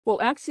Well,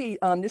 actually,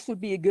 this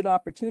would be a good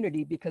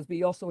opportunity because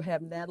we also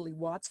have Natalie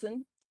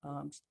Watson,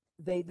 um,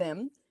 they,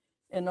 them,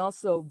 and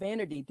also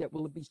Vanity that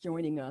will be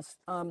joining us.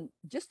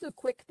 Just a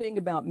quick thing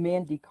about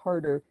Mandy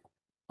Carter.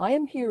 I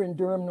am here in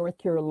Durham, North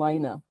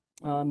Carolina.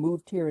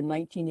 Moved here in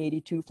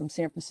 1982 from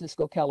San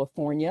Francisco,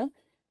 California,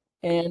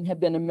 and have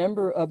been a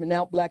member of an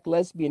out Black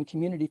lesbian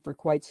community for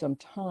quite some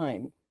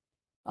time.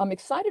 I'm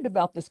excited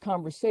about this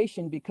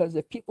conversation because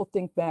if people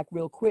think back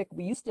real quick,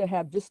 we used to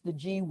have just the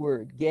G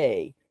word,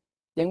 gay.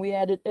 Then we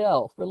added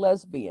L for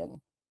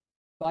lesbian,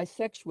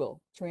 bisexual,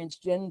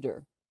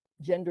 transgender,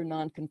 gender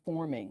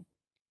nonconforming.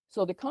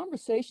 So the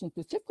conversation,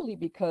 specifically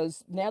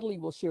because Natalie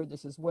will share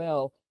this as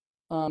well,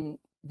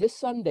 this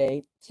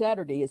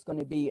Saturday, is going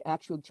to be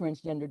actual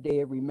Transgender Day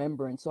of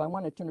Remembrance. So I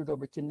want to turn it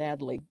over to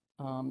Natalie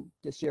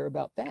to share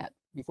about that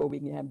before we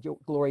can have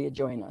Gloria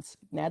join us.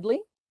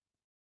 Natalie?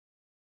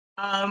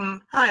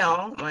 Hi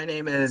all. My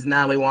name is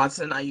Natalie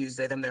Watson. I use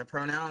they, them, their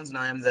pronouns, and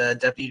I am the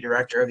Deputy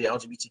Director of the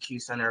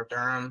LGBTQ Center of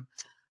Durham.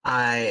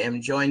 I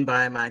am joined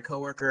by my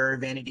coworker,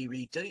 Vanity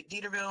Reed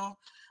Dieterville.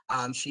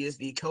 She is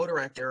the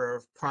co-director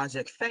of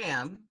Project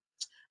FAM,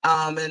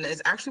 and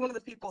is actually one of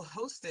the people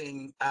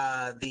hosting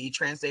the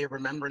Trans Day of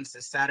Remembrance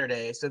this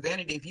Saturday. So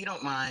Vanity, if you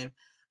don't mind,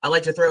 I'd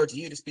like to throw it to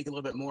you to speak a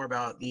little bit more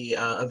about the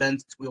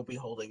events we'll be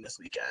holding this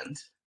weekend.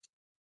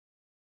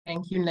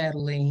 Thank you,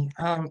 Natalie.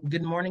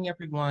 Good morning,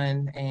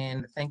 everyone,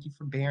 and thank you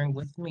for bearing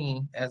with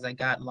me as I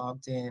got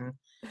logged in.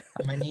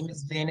 My name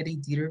is Vanity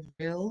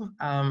Dieterville.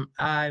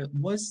 I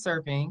was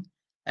serving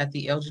at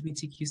the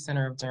LGBTQ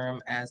Center of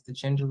Durham as the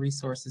Gender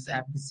Resources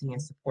Advocacy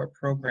and Support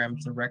Program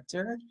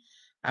Director.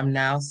 I'm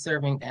now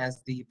serving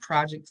as the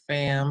Project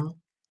FAM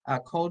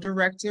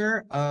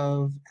co-director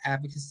of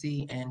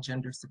Advocacy and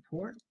Gender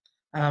Support.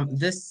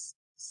 This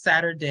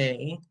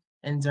Saturday,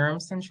 in Durham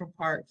Central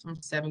Park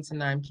from 7 to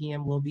 9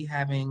 p.m. We'll be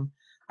having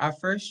our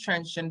first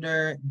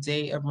Transgender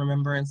Day of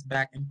Remembrance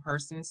back in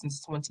person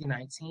since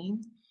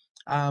 2019.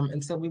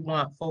 And so we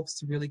want folks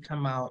to really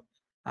come out,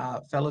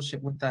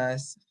 fellowship with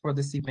us for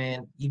this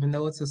event. Even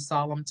though it's a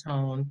solemn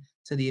tone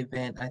to the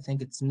event, I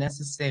think it's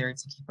necessary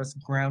to keep us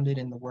grounded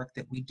in the work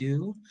that we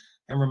do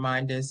and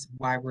remind us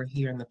why we're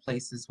here in the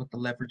places with the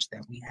leverage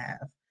that we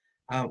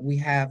have. We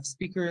have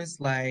speakers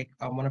like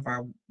one of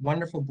our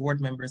wonderful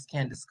board members,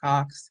 Candace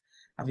Cox,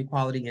 of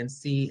Equality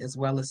NC, as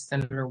well as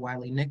Senator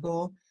Wiley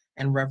Nickel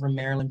and Reverend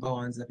Marilyn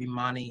Bowens of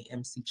Imani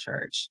MC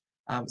Church.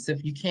 So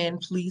if you can,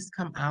 please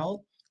come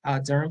out,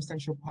 Durham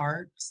Central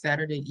Park,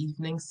 Saturday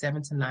evening,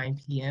 7 to 9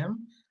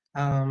 p.m.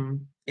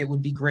 It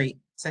would be great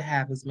to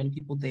have as many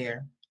people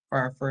there for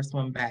our first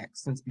one back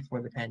since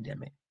before the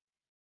pandemic.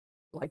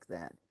 Like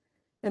that.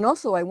 And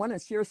also, I want to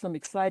share some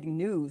exciting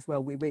news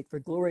while we wait for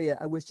Gloria.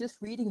 I was just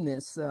reading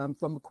this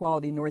from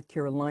Equality North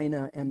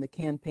Carolina and the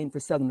Campaign for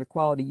Southern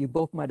Equality. You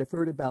both might have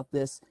heard about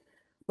this.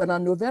 But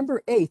on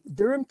November 8th,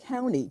 Durham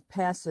County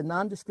passed a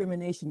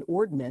non-discrimination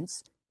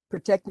ordinance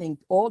protecting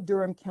all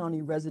Durham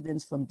County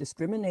residents from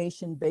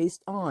discrimination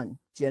based on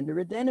gender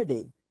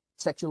identity,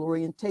 sexual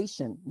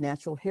orientation,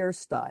 natural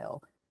hairstyle,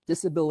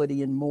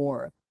 disability, and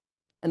more.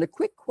 And a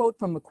quick quote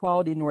from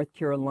Equality North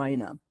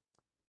Carolina.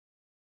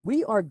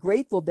 We are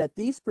grateful that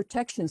these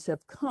protections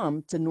have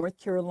come to North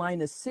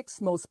Carolina's sixth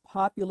most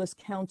populous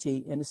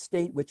county in a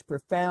state with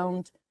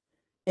profound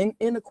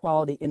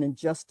inequality and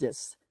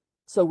injustice.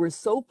 So we're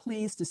so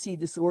pleased to see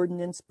this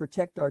ordinance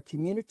protect our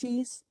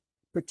communities,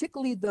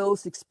 particularly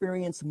those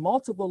experience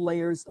multiple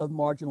layers of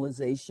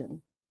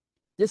marginalization.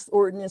 This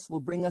ordinance will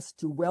bring us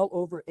to well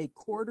over a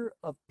quarter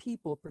of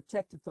people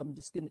protected from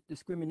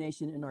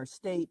discrimination in our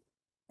state,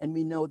 and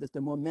we know that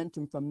the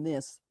momentum from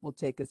this will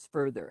take us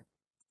further.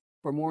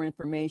 For more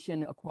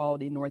information,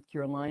 Equality North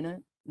Carolina,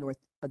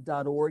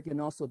 north.org,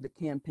 and also the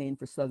Campaign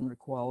for Southern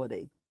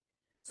Equality.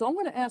 So I'm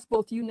going to ask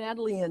both you,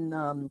 Natalie,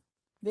 and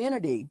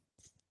Vanity,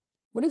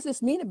 what does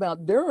this mean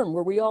about Durham,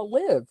 where we all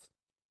live?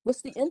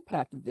 What's the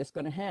impact of this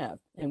going to have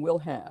and will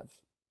have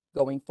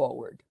going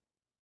forward?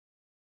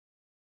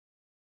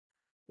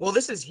 Well,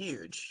 this is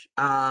huge.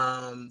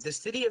 The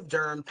city of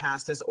Durham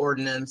passed this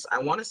ordinance, I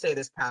want to say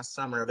this past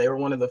summer. They were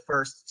one of the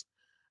first,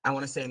 I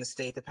want to say, in the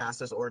state to pass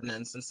this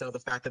ordinance. And so the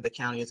fact that the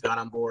county has got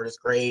on board is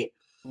great.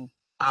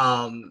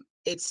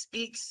 It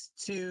speaks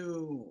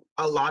to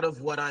a lot of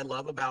what I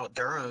love about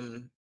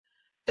Durham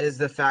is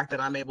the fact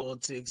that I'm able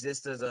to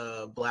exist as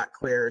a Black,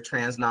 queer,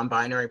 trans,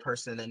 non-binary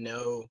person and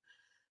know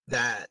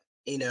that,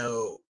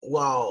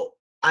 while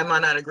I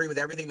might not agree with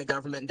everything the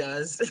government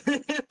does,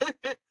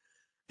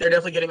 they're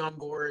definitely getting on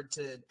board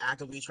to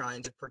actively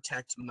trying to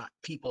protect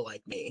people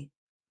like me.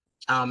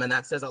 And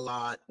that says a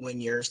lot when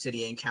your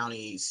city and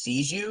county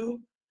sees you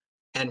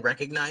and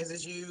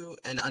recognizes you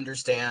and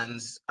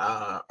understands,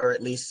 or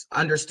at least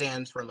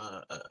understands from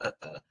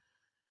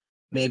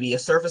maybe a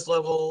surface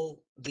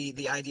level,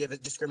 the idea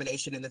of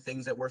discrimination and the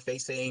things that we're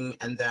facing,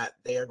 and that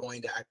they are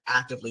going to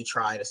actively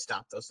try to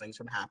stop those things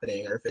from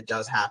happening. Or if it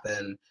does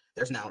happen,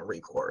 there's now a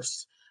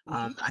recourse.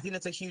 I think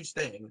that's a huge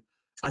thing.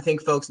 I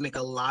think folks make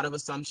a lot of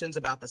assumptions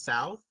about the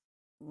South,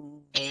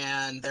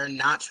 and they're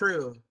not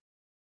true.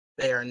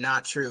 They are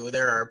not true.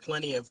 There are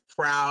plenty of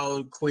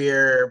proud,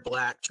 queer,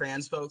 Black,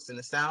 trans folks in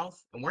the South,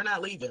 and we're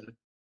not leaving.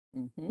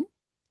 Mm-hmm.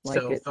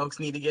 Like So it. folks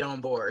need to get on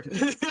board.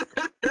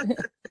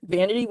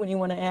 Vanity, when you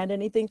want to add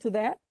anything to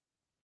that?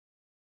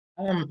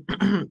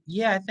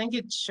 Yeah, I think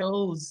it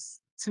shows,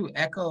 to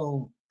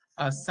echo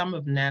some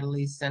of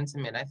Natalie's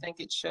sentiment, I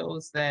think it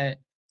shows that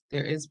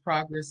there is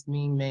progress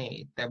being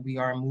made, that we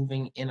are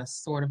moving in a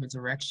sort of a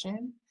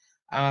direction.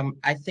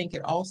 I think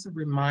it also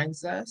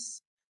reminds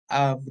us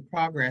of the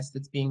progress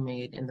that's being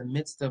made in the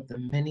midst of the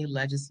many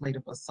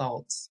legislative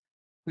assaults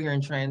queer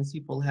and trans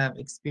people have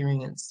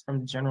experienced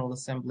from the General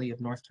Assembly of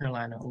North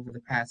Carolina over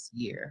the past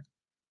year.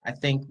 I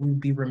think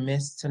we'd be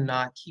remiss to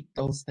not keep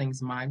those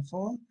things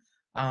mindful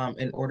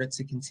in order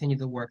to continue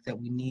the work that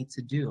we need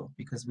to do,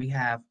 because we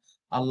have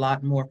a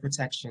lot more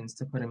protections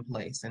to put in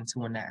place and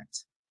to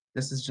enact.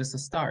 This is just a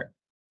start,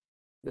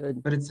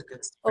 Good. but it's a good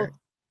Oh, start.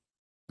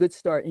 good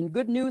start. And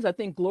good news, I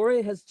think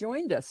Gloria has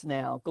joined us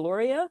now.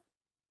 Gloria,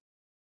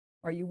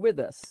 are you with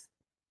us?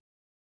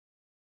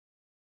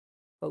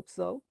 Hope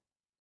so.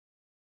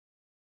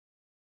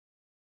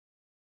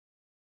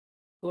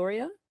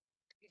 Gloria?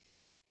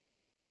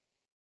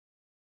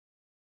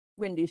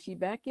 Wendy, is she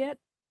back yet?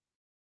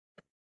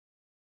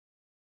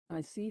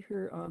 I see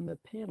her on the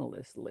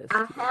panelist list.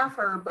 I have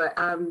her, but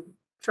I'm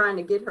trying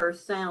to get her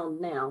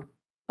sound now.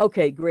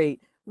 Okay,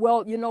 great.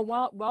 Well, you know,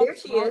 while There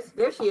she is.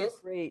 There she is.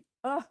 Great.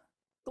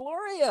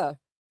 Gloria.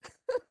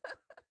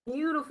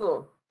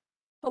 Beautiful.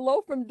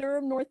 Hello from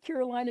Durham, North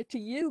Carolina to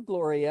you,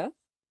 Gloria.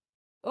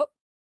 Oh,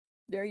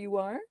 there you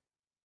are.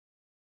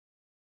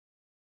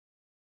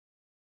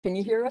 Can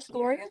you hear us,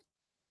 Gloria?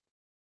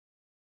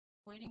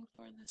 Waiting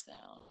for the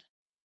sound.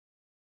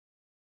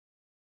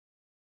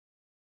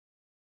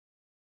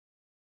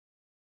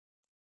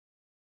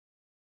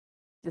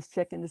 Just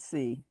checking to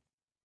see.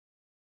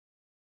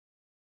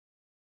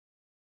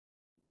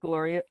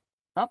 Gloria,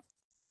 up.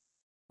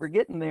 We're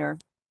getting there.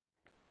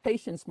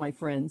 Patience, my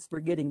friends, we're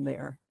getting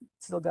there.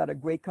 Still got a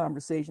great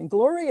conversation.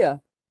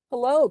 Gloria,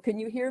 hello, can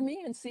you hear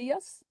me and see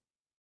us?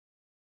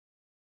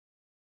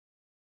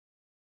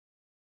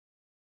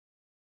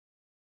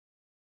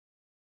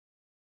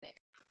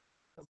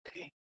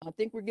 Okay. I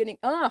think we're getting,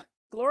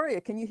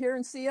 Gloria, can you hear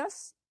and see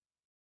us?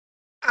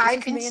 I This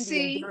is can Mandy in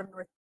see. Durham,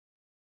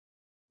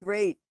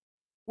 Great.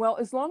 Well,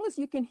 as long as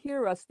you can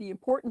hear us, the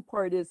important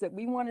part is that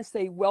we want to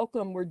say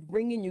welcome. We're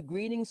bringing you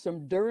greetings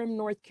from Durham,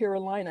 North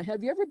Carolina.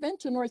 Have you ever been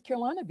to North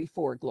Carolina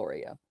before,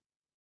 Gloria?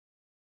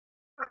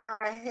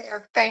 I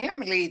have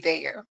family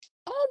there.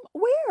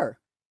 Where?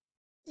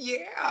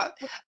 Yeah.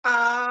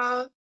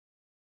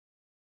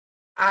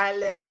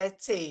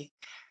 Let's see.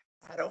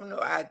 I don't know.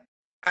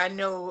 I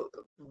know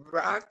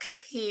Rock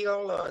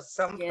Hill or Yeah.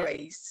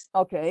 someplace.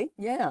 Okay,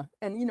 yeah.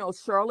 And you know,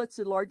 Charlotte's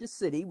the largest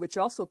city, which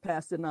also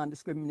passed a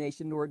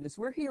non-discrimination ordinance.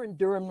 We're here in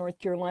Durham, North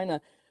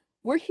Carolina.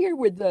 We're here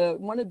with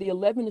one of the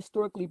 11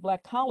 historically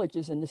Black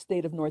colleges in the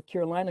state of North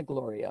Carolina,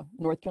 Gloria,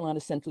 North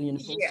Carolina Central Yeah.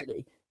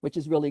 University, which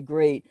is really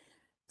great.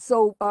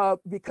 So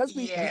because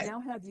we Yes. now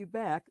have you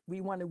back, we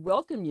want to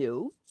welcome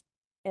you,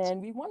 and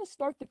we want to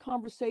start the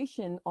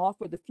conversation off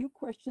with a few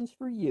questions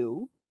for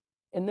you.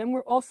 And then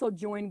we're also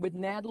joined with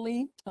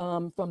Natalie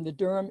from the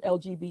Durham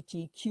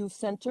LGBTQ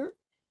Center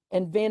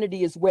and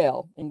Vanity as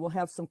well. And we'll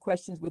have some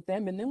questions with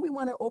them. And then we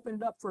want to open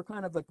it up for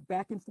kind of a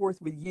back and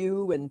forth with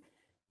you and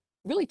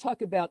really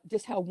talk about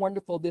just how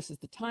wonderful this is.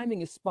 The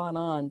timing is spot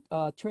on.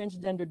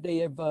 Transgender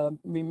Day of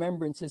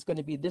Remembrance is going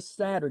to be this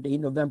Saturday,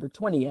 November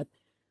 20th,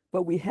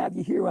 but we have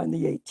you here on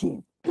the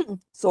 18th.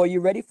 So are you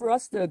ready for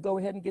us to go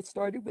ahead and get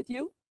started with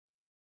you?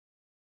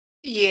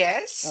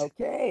 Yes.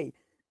 Okay.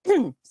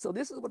 So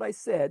this is what I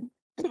said.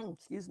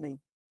 Excuse me.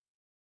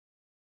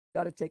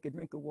 Got to take a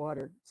drink of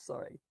water.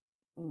 Sorry.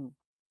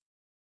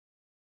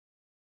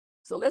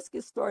 So let's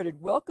get started.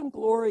 Welcome,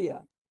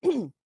 Gloria.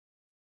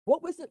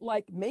 What was it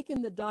like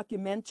making the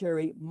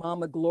documentary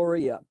Mama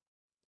Gloria?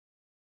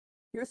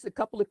 Here's a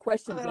couple of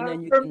questions, and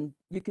then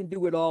you can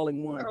do it all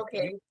in one.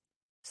 Okay.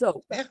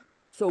 So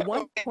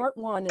one Okay. part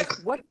one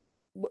is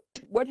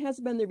what has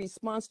been the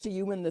response to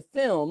you in the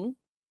film,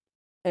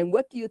 and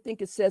what do you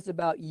think it says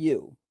about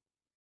you?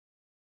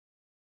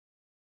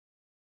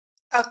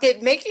 Okay.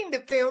 Making the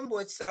film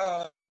was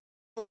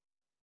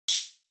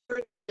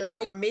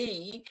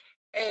me,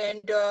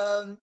 and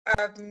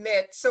I've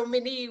met so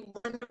many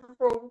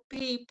wonderful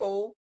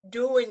people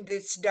doing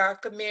this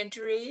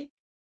documentary,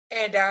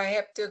 and I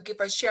have to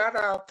give a shout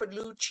out for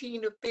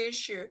Lucina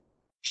Fisher.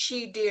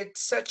 She did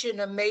such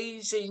an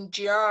amazing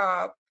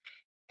job,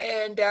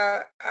 and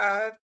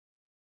I've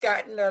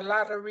gotten a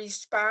lot of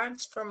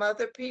response from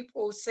other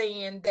people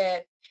saying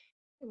that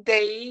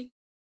they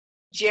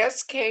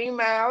just came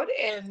out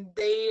and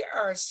they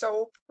are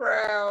so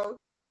proud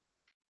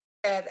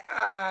that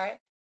I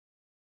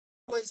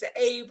was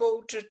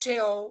able to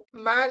tell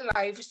my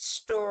life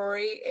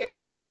story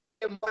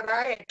and what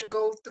I had to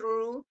go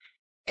through.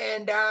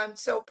 And I'm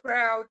so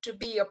proud to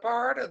be a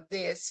part of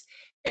this.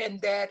 And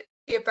that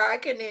if I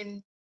can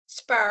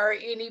inspire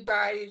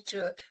anybody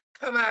to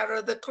come out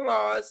of the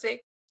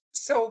closet,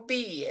 so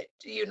be it.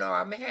 You know,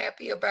 I'm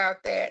happy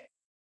about that.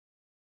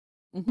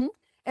 Mm-hmm.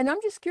 And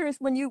I'm just curious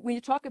when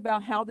you talk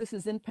about how this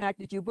has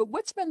impacted you, but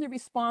what's been the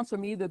response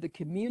from either the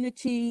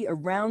community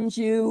around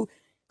you?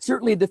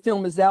 Certainly, the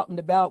film is out and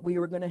about. We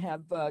were going to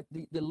have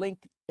the link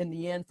in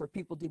the end for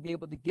people to be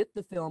able to get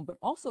the film, but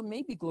also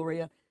maybe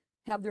Gloria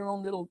have their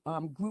own little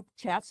group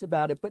chats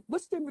about it. But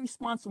what's the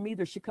response from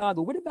either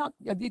Chicago? What about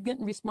have you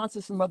gotten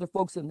responses from other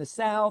folks in the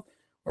South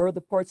or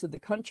other parts of the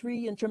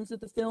country in terms of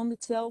the film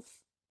itself?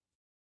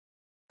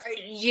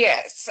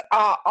 Yes,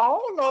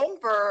 all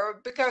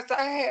over because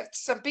I have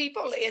some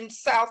people in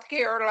South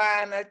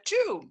Carolina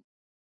too,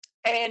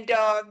 and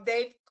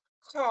they've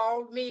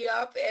called me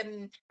up,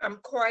 and I'm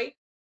quite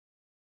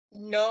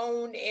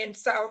known in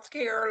South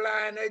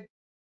Carolina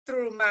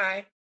through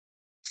my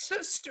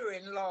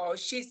sister-in-law.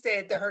 She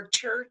said that her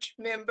church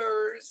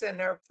members and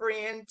her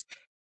friends,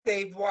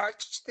 they've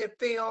watched the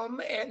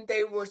film and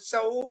they were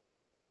so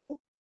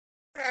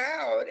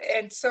proud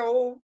and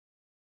so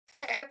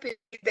happy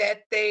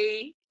that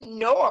they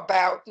know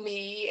about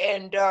me.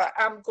 And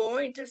I'm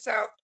going to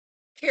South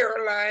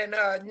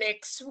Carolina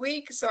next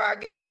week, so I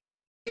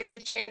get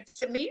a chance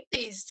to meet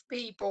these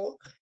people,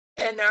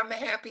 and I'm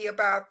happy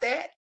about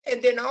that.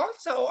 And then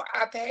also,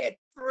 I've had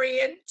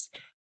friends,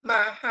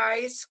 my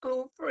high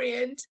school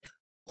friends,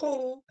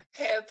 who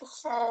have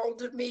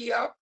called me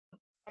up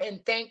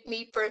and thanked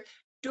me for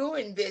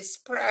doing this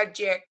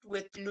project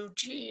with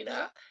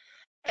Lucina.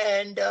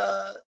 And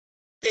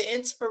the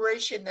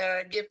inspiration that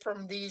I get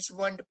from these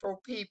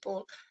wonderful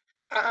people,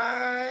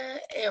 I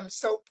am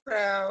so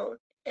proud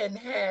and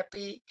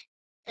happy.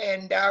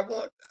 And I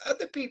want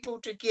other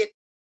people to get,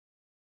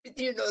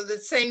 the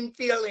same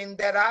feeling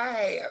that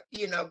I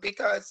have,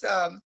 because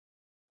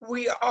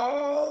we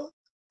all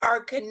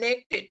are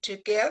connected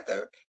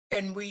together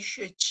and we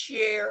should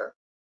share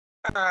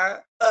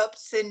our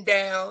ups and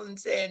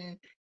downs. And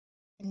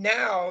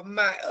now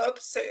my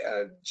ups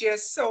are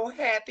just so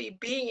happy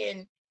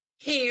being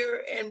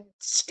here and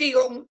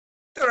still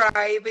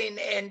thriving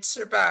and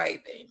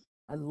surviving.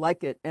 I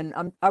like it. And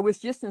I was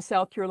just in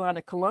South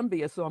Carolina,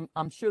 Columbia, so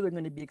I'm sure they're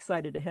going to be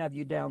excited to have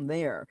you down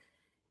there.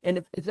 And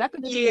if, is that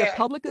going to be a Yeah,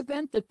 public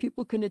event that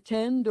people can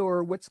attend,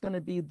 or what's going to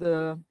be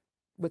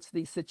what's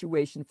the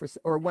situation for,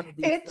 or one of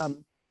these?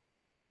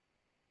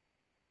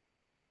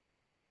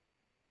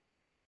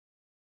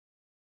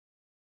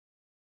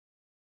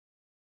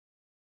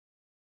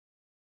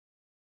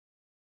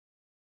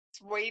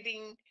 it's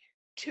waiting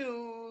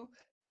to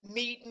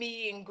meet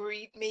me and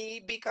greet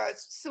me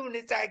because soon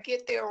as I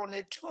get there on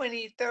the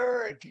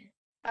 23rd,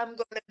 I'm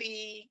going to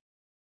be,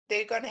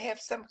 they're going to have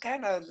some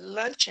kind of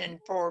luncheon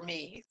for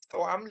me.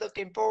 So I'm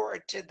looking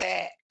forward to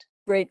that.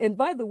 Great. And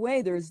by the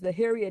way, there's the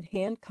Harriet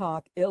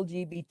Hancock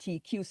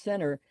LGBTQ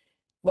Center.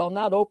 Well,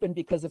 not open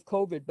because of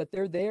COVID, but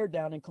they're there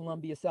down in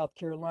Columbia, South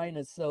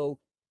Carolina. So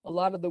a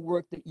lot of the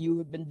work that you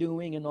have been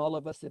doing and all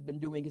of us have been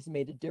doing has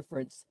made a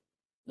difference.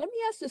 Let me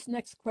ask this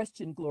next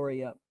question,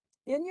 Gloria.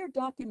 In your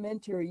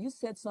documentary, you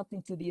said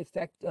something to the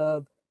effect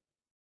of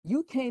when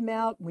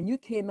you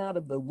came out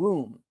of the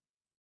womb.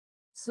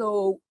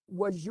 So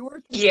was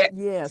your Yeah,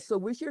 yeah, so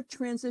was your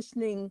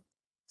transitioning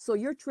so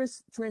your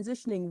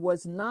transitioning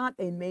was not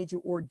a major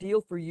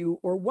ordeal for you,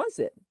 or was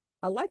it?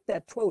 I like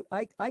that quote.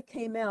 I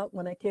came out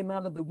when I came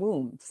out of the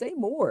womb. Say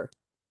more.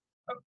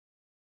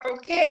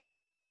 okay.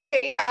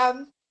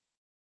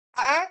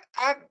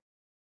 I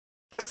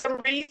for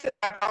some reason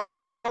I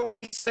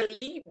always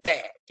believe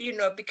that,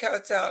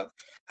 because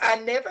I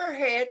never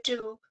had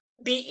to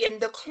be in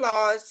the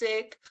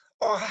closet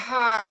or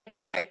hide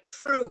my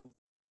truth.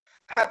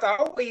 I've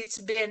always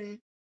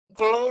been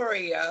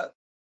Gloria,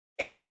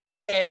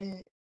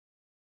 and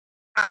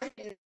I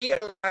didn't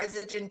realize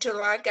it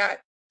until I got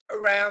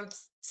around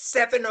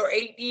 7 or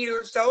 8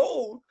 years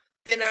old.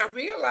 Then I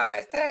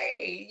realized, hey,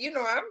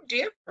 I'm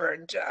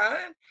different.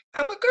 I'm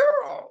a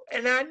girl,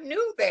 and I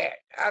knew that.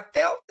 I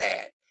felt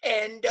that,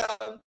 and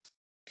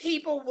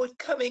people would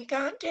come in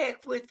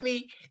contact with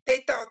me.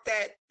 They thought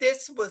that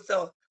this was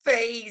a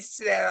phase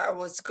that I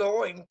was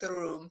going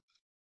through,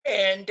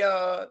 and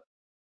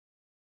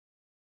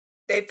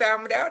they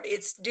found out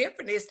it's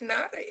different. It's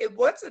not. It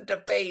wasn't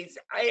a phase.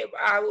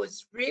 I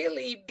was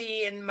really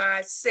being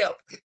myself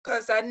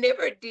because I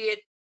never did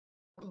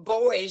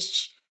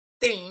boyish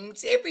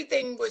things.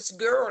 Everything was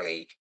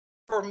girly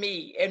for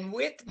me and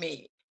with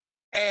me.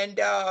 And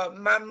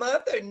my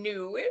mother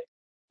knew it.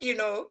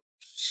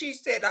 She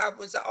said I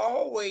was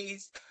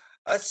always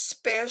a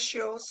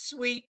special,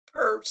 sweet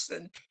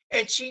person.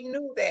 And she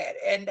knew that.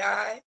 And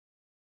I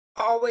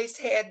always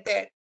had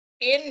that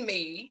in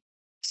me.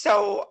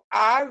 So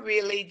I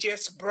really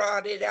just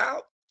brought it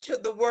out to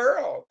the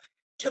world,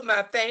 to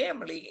my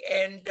family.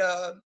 And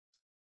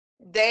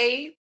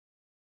they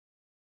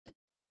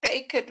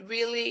they could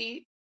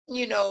really,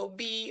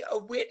 be a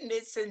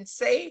witness and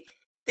say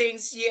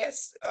things.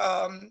 Yes,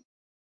 I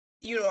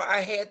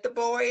had the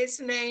boy's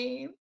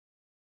name,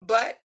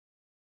 but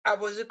I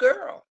was a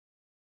girl.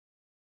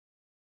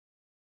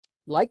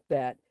 Like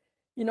that.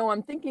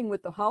 I'm thinking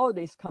with the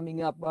holidays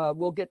coming up,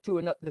 we'll get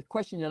to the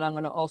question that I'm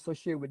going to also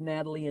share with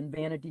Natalie and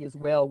Vanity as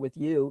well with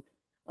you.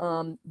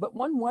 But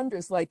one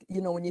wonders, like,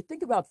 when you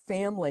think about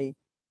family,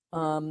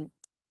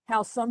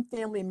 how some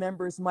family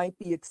members might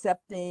be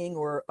accepting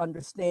or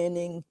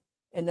understanding,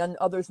 and then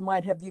others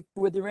might have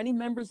were there any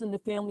members in the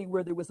family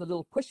where there was a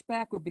little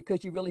pushback, or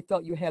because you really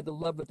felt you had the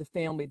love of the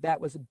family,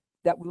 that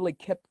really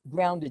kept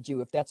grounded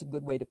you, if that's a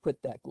good way to put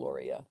that,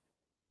 Gloria?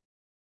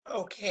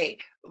 Okay.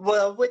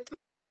 Well, with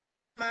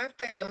my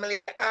family,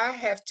 I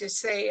have to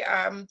say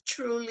I'm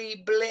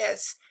truly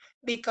blessed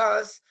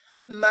because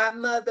my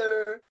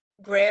mother,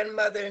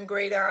 grandmother, and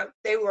great aunt,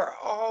 they were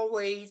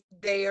always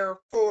there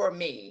for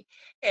me.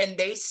 And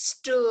they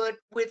stood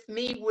with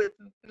me with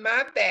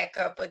my back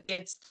up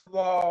against the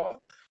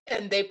wall.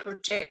 And they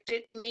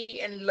protected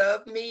me and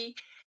loved me.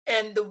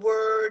 And the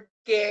word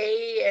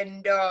gay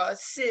and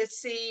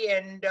sissy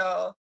and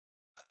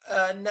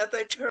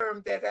another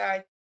term that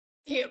I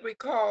can't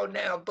recall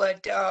now,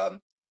 but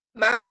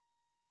my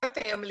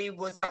family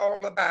was all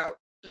about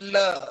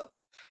love.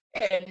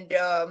 And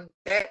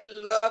that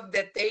love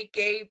that they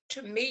gave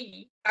to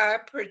me, I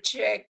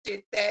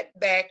projected that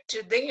back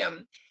to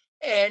them.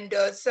 And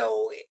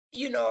so,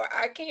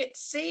 I can't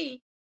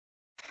see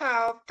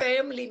how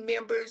family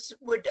members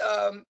would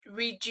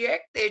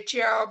reject their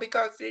child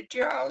because their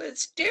child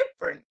is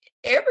different.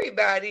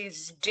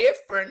 Everybody's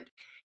different,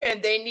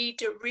 and they need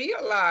to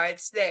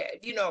realize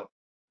that,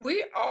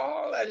 we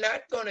all are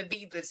not going to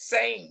be the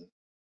same,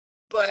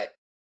 but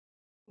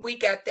we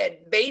got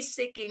that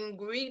basic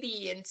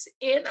ingredients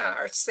in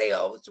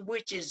ourselves,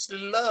 which is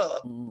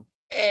love. Mm.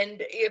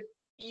 And if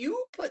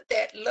you put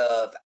that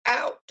love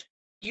out,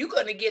 you're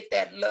going to get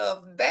that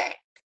love back.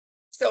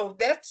 So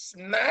that's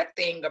my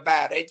thing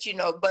about it,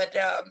 but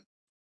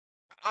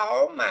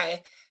all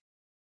my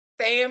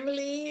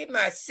family,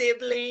 my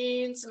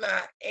siblings,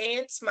 my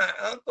aunts, my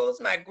uncles,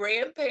 my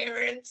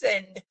grandparents,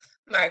 and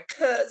my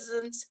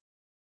cousins,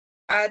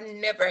 I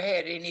never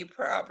had any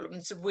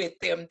problems with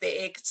them.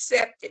 They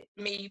accepted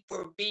me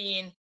for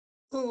being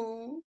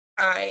who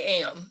I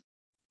am.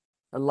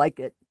 I like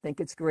it. Think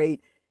it's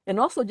great.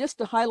 And also, just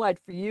to highlight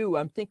for you,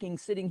 I'm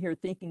sitting here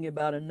thinking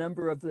about a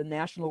number of the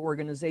national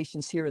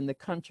organizations here in the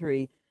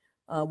country.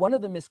 One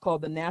of them is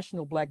called the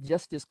National Black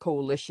Justice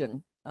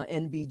Coalition,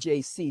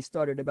 NBJC,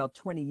 started about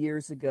 20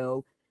 years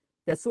ago.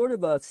 That's sort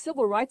of a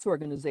civil rights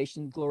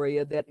organization,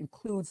 Gloria, that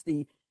includes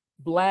the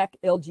Black,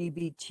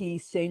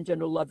 LGBT, same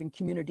gender loving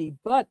community,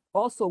 but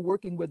also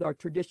working with our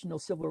traditional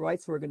civil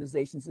rights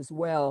organizations as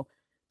well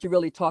to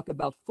really talk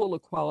about full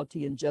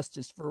equality and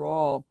justice for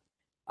all.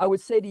 I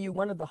would say to you,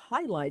 one of the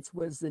highlights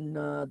was in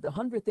the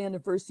 100th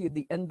anniversary of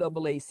the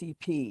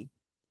NAACP.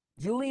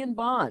 Julian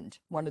Bond,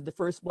 one of the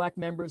first Black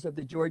members of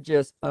the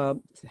Georgia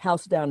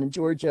House down in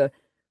Georgia,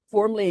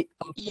 formally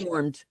Yeah.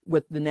 formed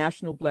with the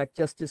National Black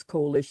Justice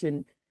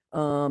Coalition.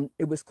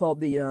 It was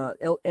called the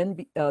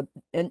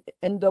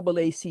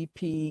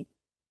NAACP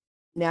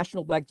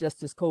National Black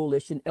Justice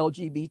Coalition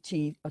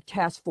LGBT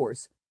Task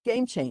Force.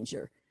 Game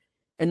changer.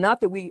 And not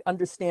that we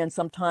understand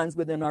sometimes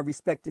within our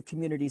respective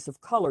communities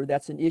of color,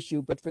 that's an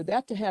issue, but for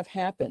that to have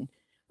happened,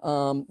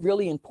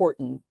 really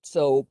important.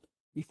 So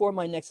before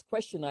my next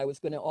question, I was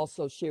going to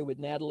also share with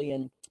Natalie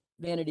and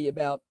Vanity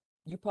about,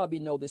 you probably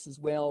know this as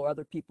well, or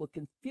other people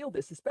can feel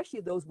this,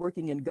 especially those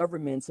working in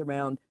governments,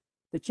 around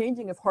the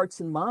changing of hearts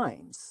and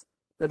minds,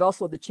 but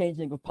also the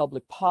changing of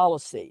public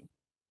policy.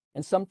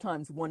 And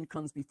sometimes one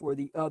comes before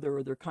the other,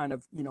 or they're kind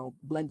of,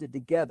 blended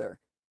together.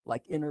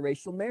 Like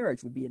interracial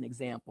marriage would be an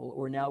example,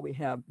 or now we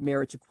have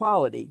marriage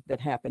equality that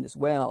happened as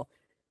well.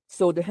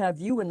 So to have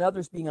you and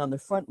others being on the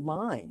front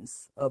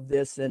lines of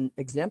this and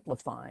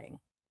exemplifying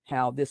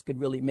how this could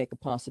really make a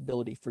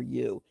possibility for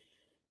you.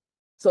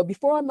 So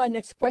before my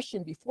next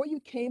question, before you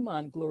came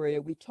on,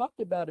 Gloria, we talked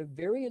about a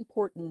very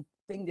important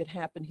thing that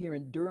happened here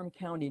in Durham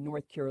County,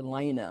 North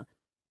Carolina,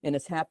 and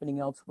it's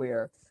happening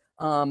elsewhere.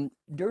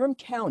 Durham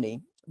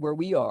County, where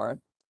we are,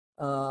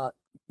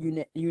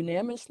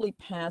 unanimously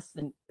passed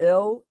an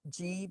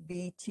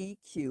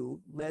LGBTQ,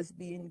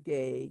 lesbian,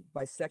 gay,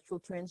 bisexual,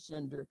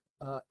 transgender,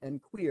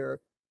 and queer,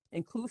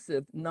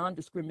 inclusive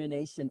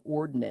non-discrimination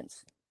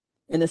ordinance.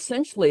 And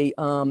essentially,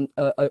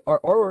 our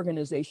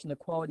organization,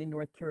 Equality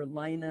North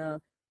Carolina,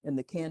 and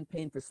the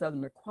Campaign for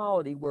Southern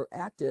Equality were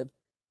active.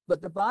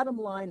 But the bottom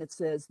line, it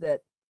says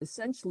that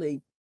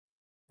essentially,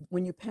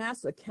 when you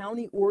pass a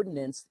county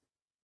ordinance,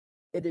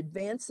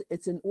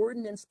 it's an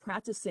ordinance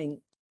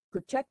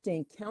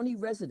protecting county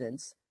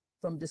residents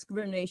from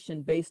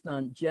discrimination based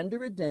on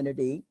gender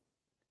identity,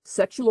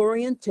 sexual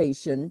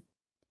orientation,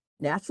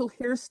 natural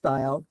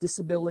hairstyle,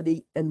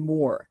 disability, and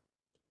more.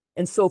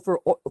 And so for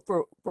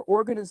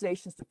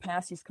organizations to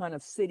pass these kind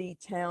of city,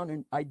 town,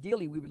 and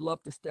ideally we would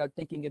love to start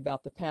thinking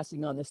about the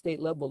passing on the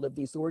state level of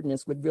these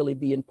ordinances would really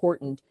be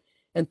important.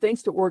 And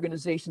thanks to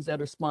organizations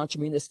that are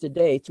sponsoring this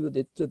today, to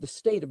the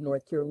state of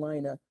North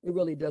Carolina, it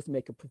really does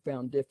make a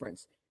profound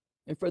difference.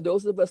 And for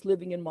those of us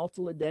living in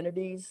multiple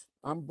identities,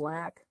 I'm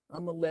Black,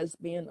 I'm a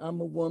lesbian,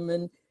 I'm a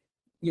woman,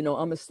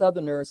 I'm a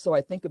Southerner, so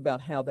I think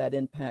about how that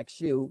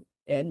impacts you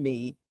and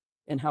me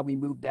and how we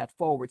move that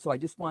forward. So I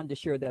just wanted to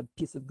share that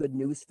piece of good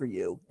news for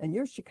you. And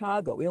you're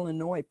Chicago.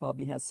 Illinois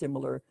probably has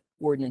similar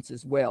ordinance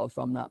as well, if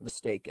I'm not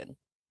mistaken,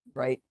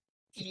 right?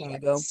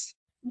 Chicago? Yes.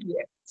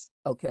 Yes.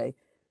 Okay.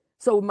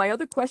 So my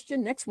other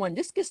question, next one,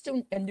 this gets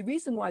to, and the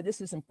reason why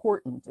this is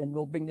important, and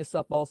we'll bring this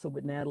up also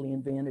with Natalie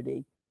and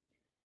Vanity.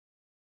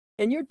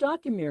 In your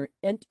document,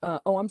 and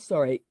oh, I'm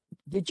sorry,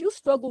 did you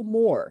struggle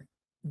more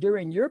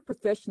during your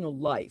professional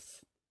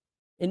life?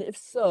 And if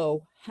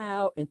so,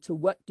 how and to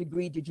what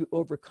degree did you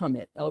overcome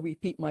it? I'll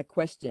repeat my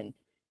question.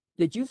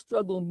 Did you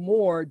struggle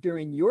more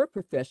during your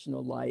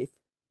professional life?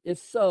 If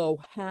so,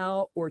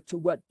 how or to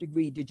what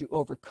degree did you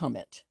overcome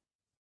it?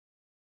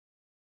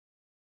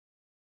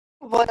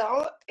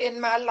 Well, in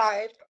my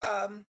life,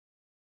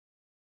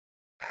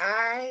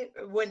 I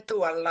went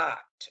through a lot,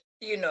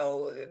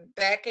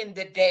 back in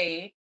the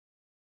day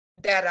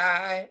that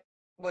I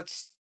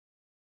was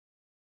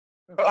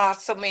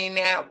blossoming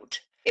out.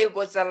 It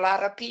was a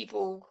lot of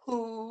people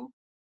who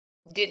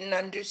didn't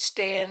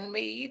understand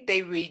me.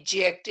 They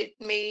rejected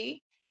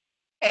me.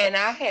 And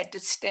I had to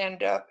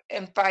stand up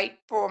and fight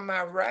for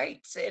my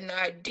rights. And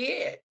I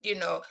did.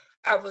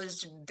 I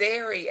was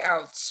very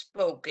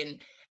outspoken.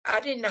 I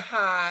didn't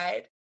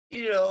hide.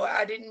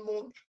 I didn't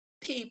want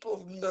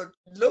people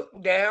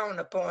look down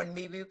upon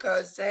me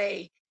because,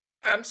 hey,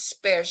 I'm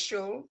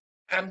special.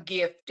 I'm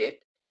gifted.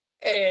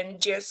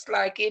 And just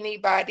like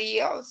anybody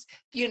else,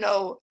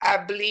 I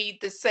bleed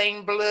the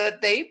same blood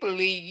they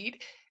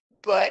bleed.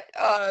 But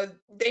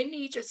they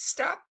need to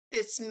stop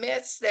this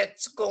mess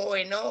that's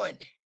going on.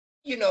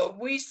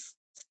 We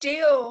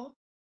still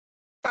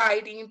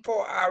fighting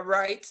for our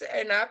rights,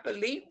 and I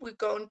believe we're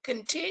going to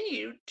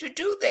continue to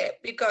do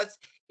that because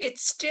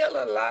it's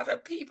still a lot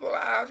of people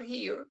out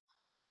here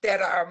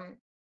that are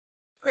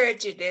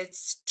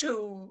prejudiced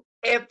to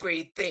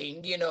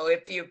everything.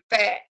 If you're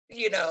fat,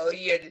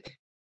 you're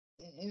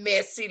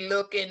messy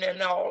looking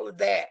and all of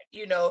that.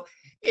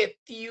 If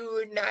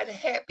you're not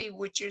happy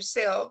with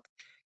yourself,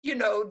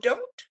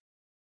 don't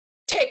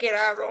take it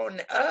out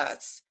on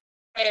us.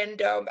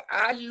 And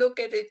I look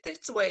at it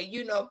this way,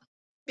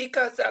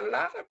 because a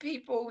lot of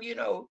people,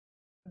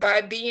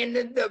 by being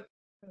in the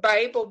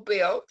Bible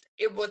Belt,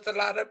 it was a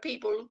lot of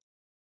people,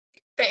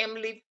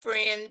 family,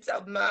 friends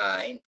of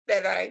mine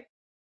that I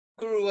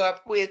grew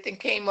up with and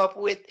came up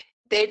with.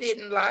 They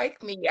didn't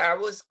like me. I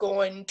was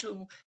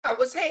hellbound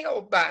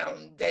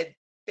that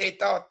they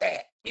thought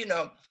that,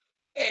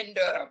 and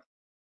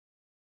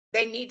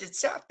they need to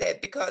stop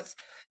that because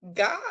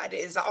God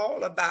is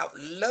all about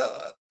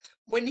love.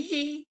 When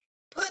He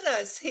put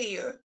us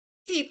here,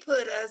 He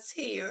put us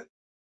here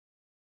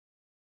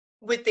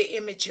with the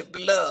image of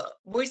love.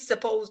 We're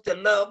supposed to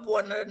love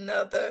one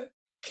another,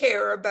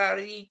 care about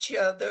each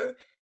other.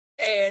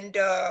 And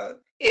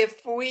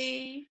if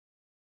we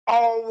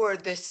all were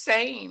the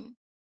same,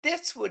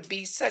 this would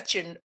be such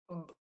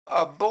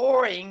a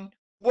boring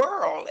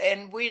world.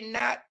 And we're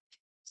not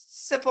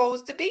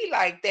supposed to be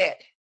like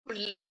that.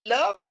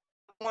 Love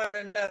one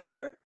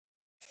another,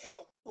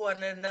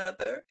 one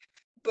another,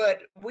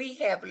 but we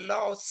have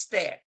lost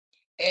that.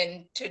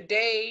 And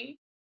today,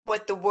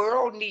 what the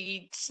world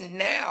needs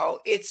now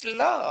is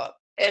love.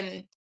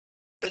 And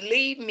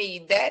believe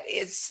me, that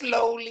is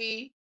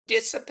slowly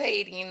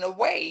dissipating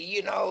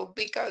away,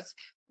 because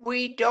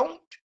we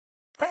don't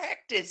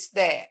practice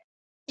that,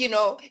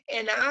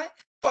 and I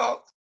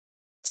fault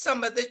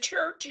some of the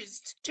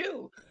churches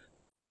too.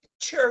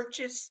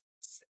 Churches,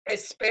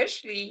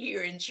 especially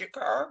here in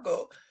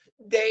Chicago,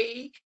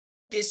 they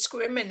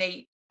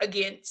discriminate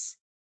against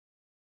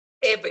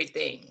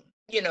everything.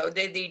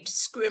 They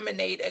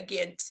discriminate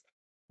against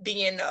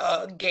being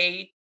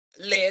gay,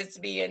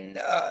 lesbian,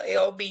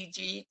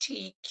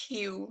 LBGTQ.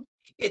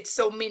 It's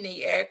so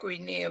many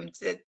acronyms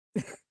that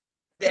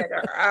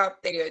are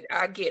out there.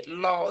 I get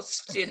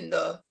lost in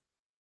the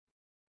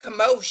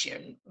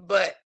commotion,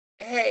 but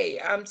hey,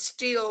 I'm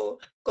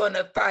still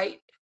gonna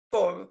fight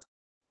for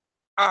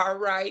our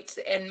rights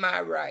and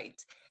my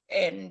rights.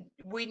 And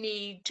we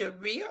need to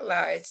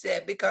realize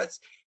that because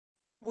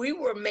we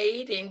were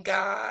made in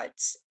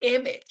God's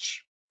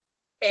image.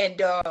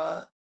 And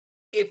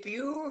if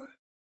you're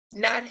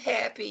not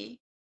happy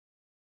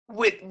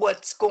with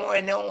what's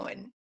going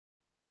on,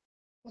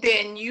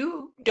 then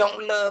you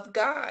don't love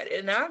God.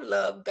 And I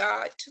love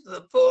God to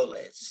the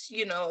fullest.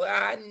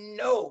 I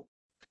know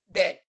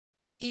that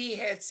He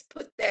has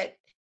put that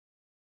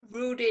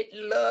rooted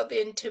love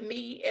into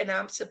me, and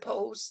I'm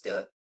supposed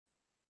to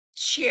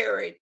share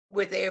it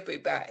with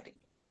everybody.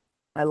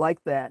 I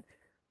like that.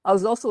 I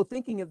was also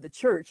thinking of the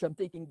church. I'm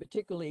thinking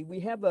particularly, we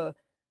have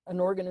an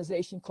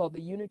organization called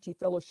the Unity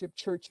Fellowship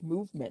Church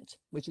Movement,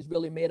 which is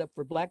really made up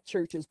for Black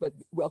churches, but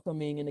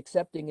welcoming and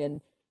accepting.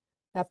 And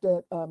have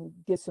to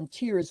get some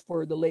tears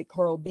for the late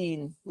Carl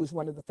Bean, who's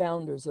one of the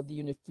founders of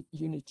the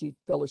Unity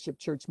Fellowship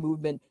Church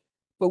Movement,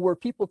 but where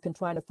people can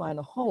try to find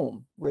a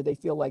home where they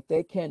feel like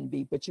they can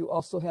be. But you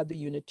also have the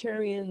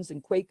Unitarians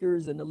and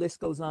Quakers, and the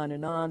list goes on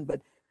and on.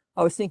 But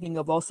I was thinking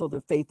of also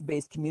the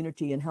faith-based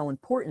community and how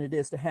important it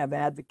is to have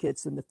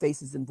advocates and the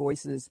faces and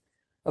voices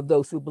of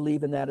those who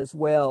believe in that as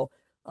well.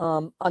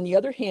 On the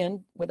other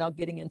hand, without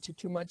getting into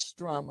too much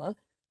drama,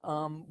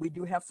 we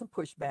do have some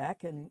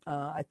pushback, and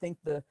I think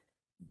the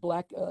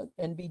Black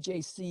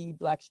NBJC,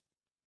 Black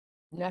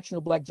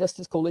National Black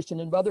Justice Coalition,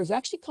 and others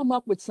actually come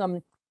up with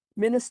some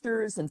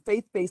ministers and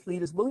faith-based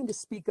leaders willing to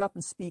speak up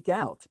and speak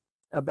out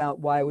about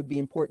why it would be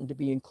important to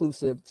be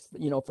inclusive,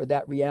 for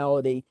that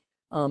reality,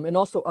 and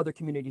also other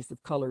communities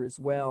of color as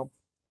well.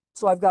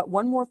 So I've got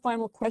one more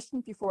final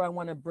question before I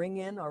want to bring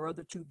in our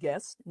other two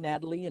guests,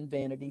 Natalie and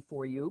Vanity,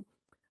 for you.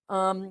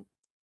 One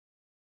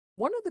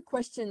of the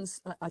questions,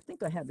 I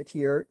think I have it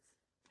here.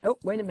 Oh,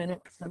 wait a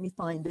minute. Let me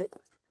find it.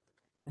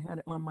 I had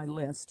it on my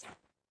list.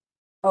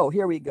 Oh,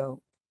 here we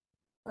go.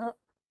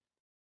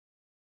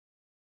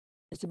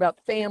 It's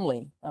about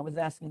family. I was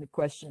asking the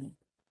question.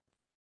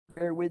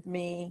 Bear with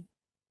me.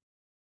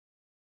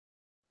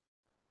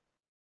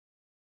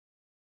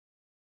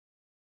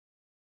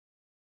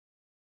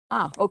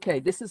 Okay,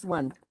 this is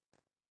one.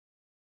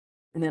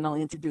 And then I'll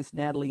introduce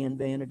Natalie and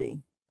Vanity.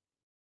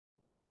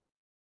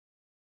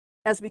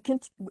 As we can,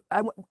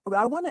 I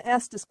want to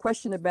ask this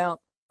question about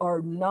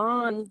our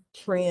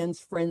non-trans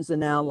friends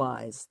and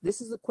allies.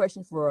 This is a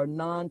question for our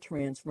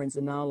non-trans friends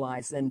and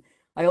allies. And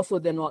I also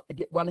then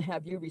want to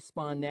have you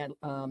respond,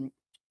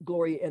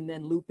 Gloria, and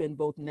then loop in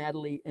both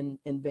Natalie and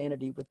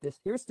Vanity with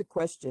this. Here's the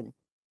question.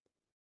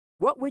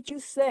 What would you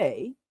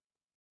say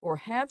or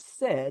have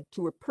said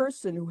to a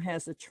person who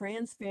has a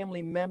trans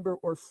family member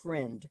or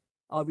friend?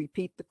 I'll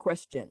repeat the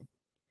question.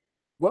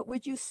 What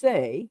would you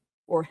say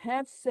or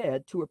have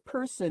said to a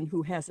person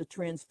who has a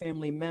trans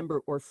family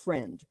member or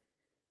friend?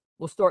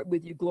 We'll start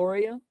with you,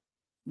 Gloria.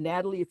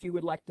 Natalie, if you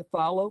would like to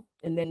follow,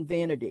 and then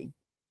Vanity,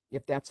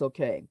 if that's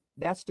okay.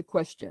 That's the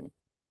question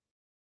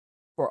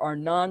for our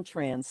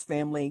non-trans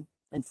family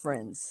and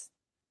friends.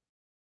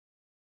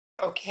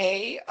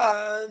 Okay,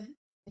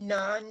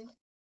 non-trans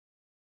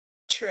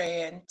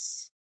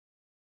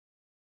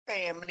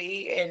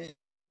family and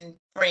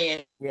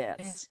friends.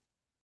 Yes.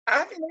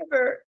 I've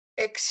never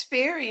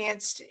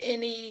experienced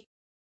any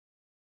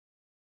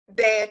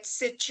bad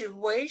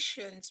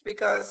situations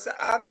because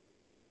I've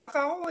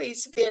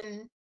always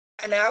been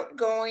an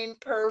outgoing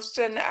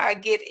person. I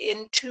get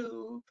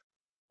into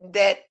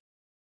that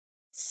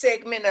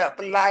segment of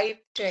life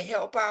to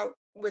help out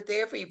with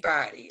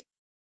everybody.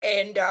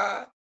 And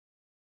I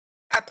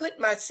put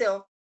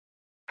myself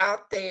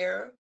out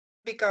there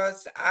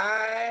because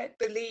I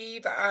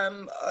believe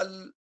I'm a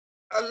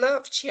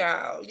love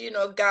child. You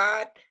know,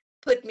 God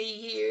put me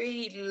here.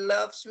 He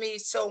loves me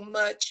so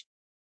much.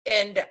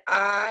 And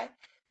I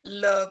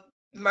love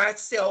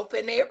myself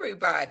and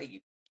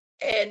everybody.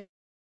 And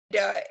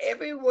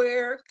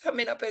everywhere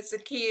coming up as a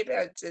kid,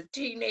 as a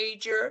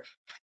teenager,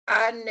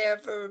 I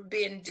never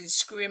been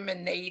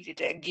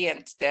discriminated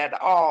against at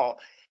all.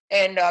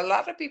 And a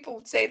lot of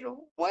people say,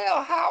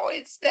 well, how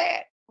is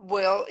that?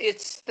 Well,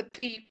 it's the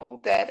people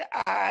that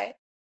I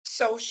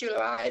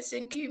socialize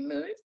and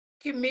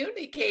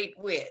communicate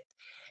with.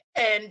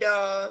 And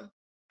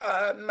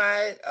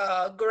my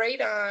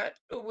great aunt,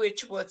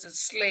 which was a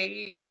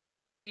slave,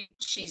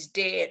 she's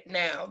dead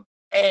now.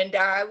 And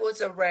I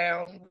was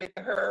around with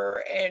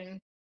her, and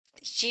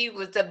she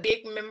was a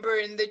big member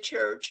in the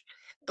church,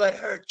 but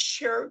her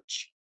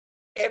church,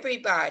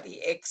 everybody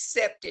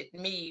accepted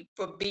me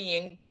for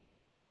being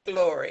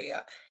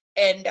Gloria.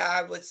 And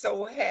I was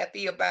so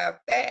happy about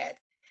that.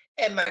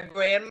 And my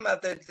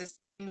grandmother, the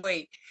same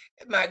way,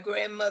 my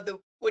grandmother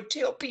would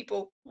tell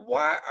people,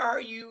 why are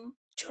you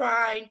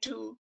trying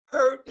to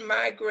hurt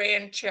my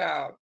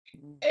grandchild?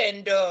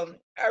 And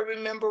I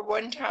remember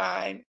one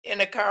time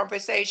in a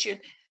conversation,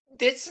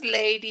 this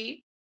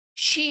lady,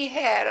 she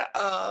had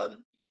a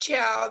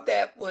child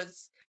that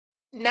was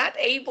not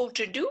able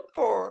to do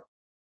for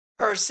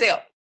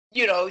herself.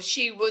 You know,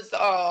 she was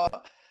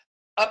up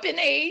in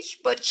age,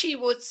 but she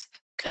was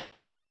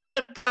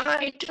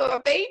confined to a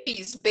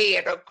baby's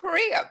bed or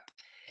crib.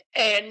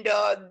 And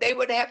they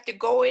would have to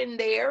go in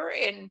there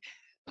and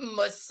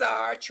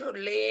massage her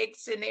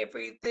legs and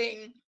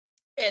everything.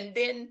 And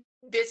then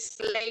this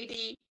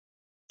lady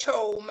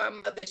told my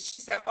mother,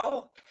 she said,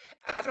 oh,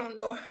 I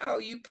don't know how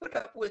you put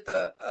up with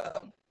a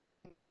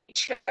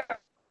child.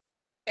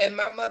 And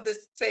my mother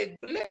said,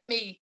 let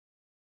me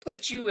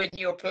put you in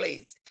your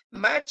place.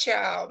 My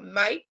child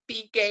might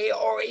be gay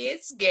or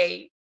is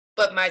gay,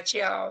 but my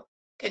child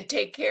can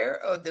take care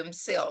of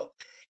themselves.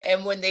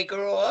 And when they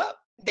grow up,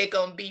 they're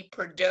going to be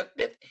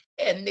productive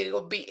and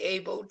they'll be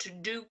able to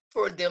do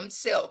for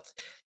themselves.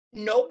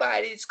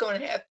 Nobody's going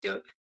to have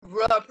to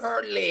rub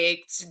her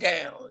legs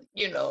down,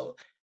 you know.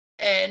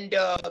 And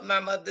my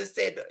mother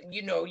said,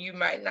 you know, you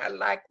might not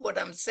like what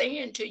I'm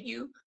saying to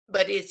you,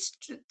 but it's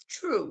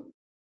true.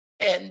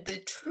 And the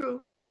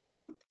truth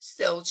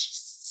shall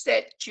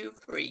set you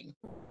free.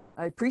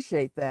 I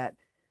appreciate that.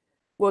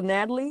 Well,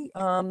 Natalie,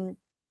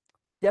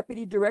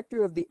 Deputy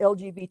Director of the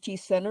LGBT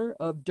Center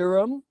of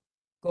Durham,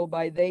 go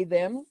by they,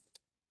 them.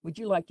 Would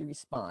you like to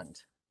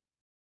respond?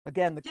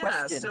 Again, the Yeah,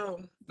 question.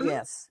 so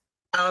Yes.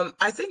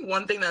 I think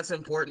one thing that's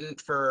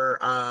important for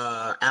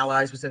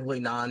allies,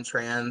 specifically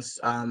non-trans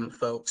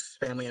folks,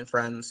 family and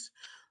friends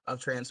of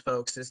trans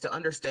folks, is to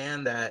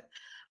understand that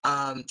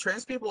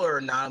trans people are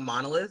not a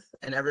monolith,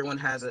 and everyone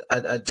has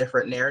a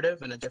different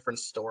narrative and a different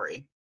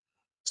story.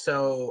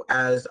 So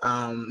as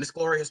Ms.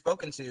 Gloria has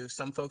spoken to,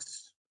 some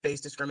folks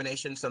face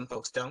discrimination, some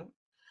folks don't.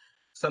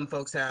 Some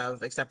folks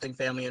have accepting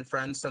family and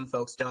friends, some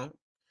folks don't.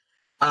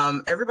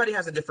 Everybody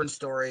has a different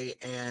story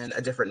and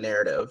a different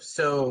narrative.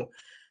 So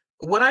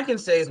what I can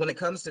say is when it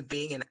comes to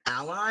being an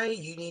ally,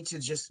 you need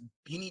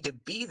to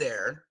be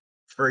there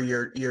for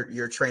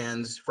your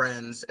trans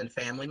friends and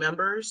family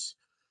members.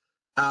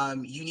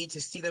 You need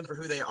to see them for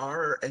who they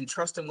are and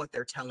trust in what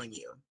they're telling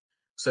you.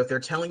 So if they're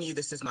telling you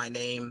this is my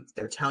name,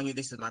 they're telling you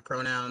this is my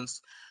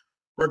pronouns,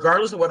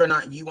 regardless of whether or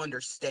not you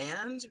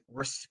understand,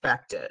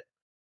 respect it.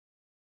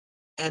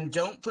 And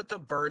don't put the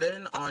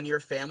burden on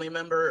your family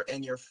member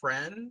and your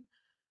friend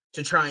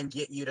to try and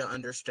get you to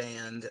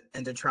understand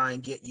and to try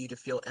and get you to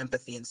feel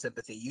empathy and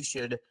sympathy. You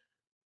should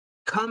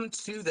come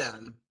to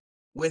them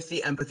with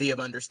the empathy of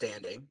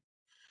understanding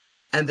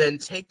and then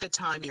take the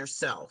time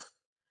yourself.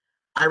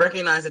 I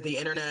recognize that the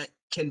internet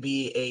can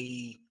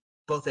be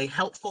both a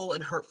helpful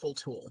and hurtful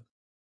tool.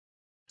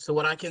 So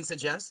what I can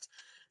suggest,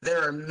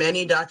 there are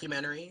many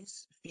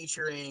documentaries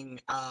featuring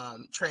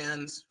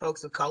trans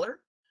folks of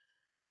color.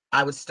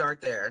 I would start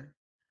there.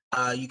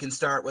 You can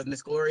start with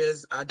Miss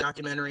Gloria's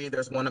documentary.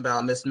 There's one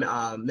about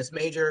Miss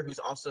Major, who's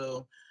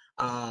also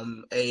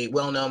a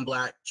well-known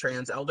Black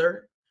trans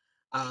elder.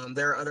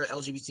 There are other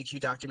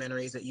LGBTQ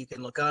documentaries that you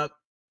can look up.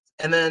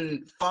 And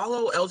then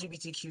follow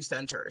LGBTQ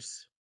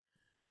centers.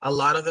 A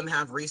lot of them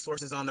have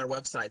resources on their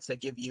websites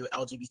that give you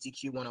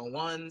LGBTQ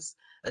 101s,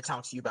 that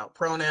talk to you about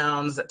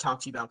pronouns, that talk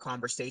to you about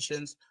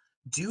conversations.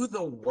 Do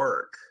the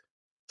work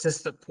to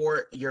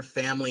support your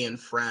family and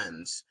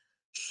friends.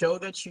 Show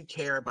that you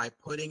care by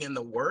putting in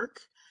the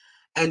work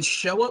and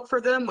show up for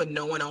them when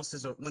no one else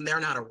is, when they're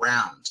not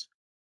around.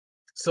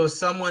 So if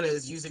someone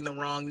is using the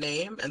wrong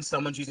name and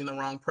someone's using the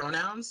wrong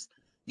pronouns,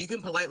 you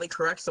can politely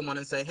correct someone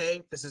and say,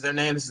 hey, this is their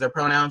name, this is their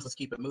pronouns, let's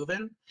keep it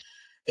moving.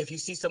 If you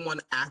see someone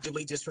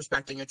actively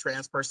disrespecting a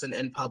trans person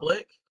in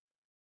public,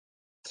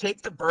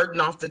 take the burden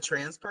off the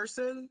trans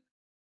person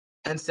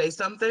and say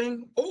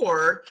something.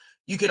 Or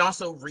you can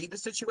also read the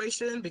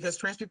situation, because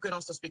trans people can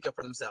also speak up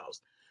for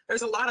themselves.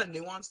 There's a lot of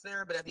nuance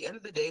there, but at the end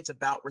of the day, it's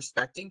about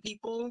respecting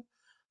people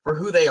for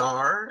who they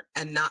are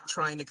and not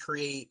trying to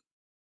create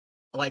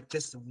like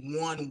this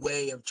one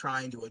way of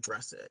trying to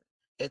address it.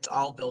 It's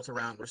all built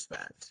around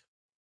respect.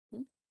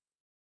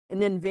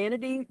 And then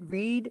Vanity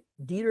Reed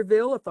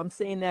Dieterville, if I'm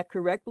saying that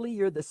correctly,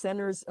 you're the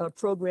center's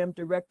program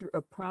director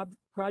of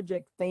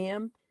Project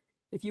FAM.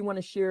 If you want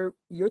to share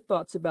your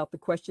thoughts about the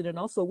question, and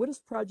also what is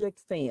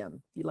Project FAM,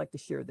 if you'd like to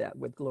share that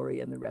with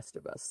Gloria and the rest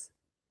of us.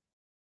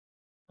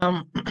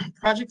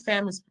 Project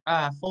FAM is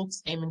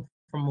folks aiming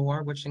for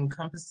more, which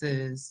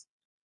encompasses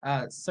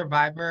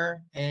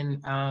survivor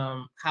and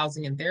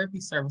housing and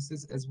therapy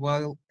services,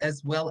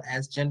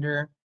 as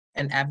gender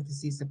and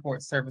advocacy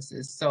support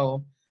services.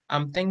 So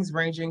things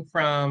ranging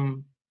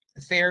from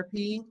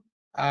therapy,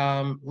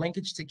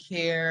 linkage to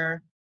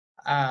care,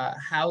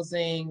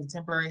 housing,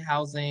 temporary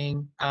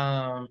housing,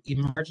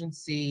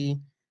 emergency,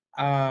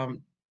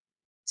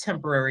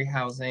 temporary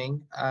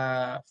housing,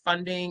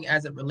 funding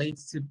as it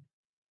relates to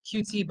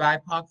QT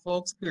BIPOC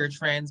folks, queer,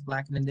 trans,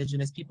 Black, and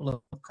Indigenous people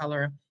of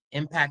color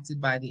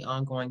impacted by the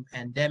ongoing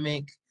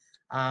pandemic,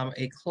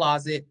 a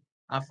closet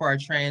for our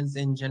trans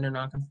and gender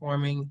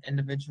nonconforming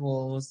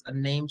individuals, a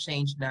name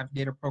change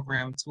navigator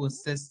program to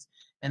assist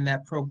in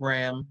that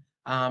program,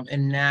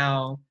 and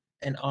now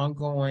an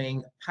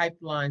ongoing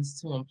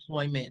pipelines to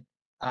employment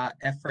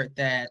effort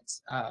that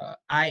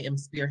I am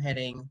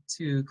spearheading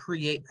to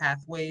create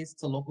pathways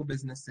to local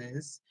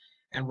businesses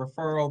and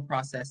referral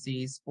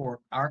processes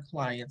for our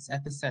clients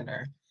at the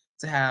center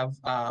to have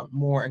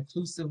more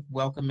inclusive,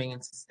 welcoming,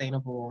 and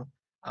sustainable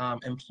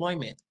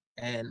employment,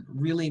 and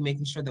really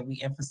making sure that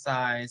we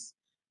emphasize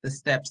the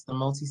steps, the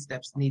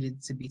multi-steps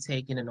needed to be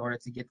taken in order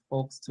to get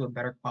folks to a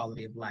better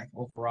quality of life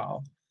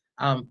overall.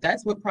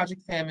 That's what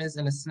Project FAM is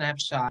in a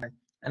snapshot.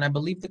 And I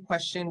believe the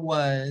question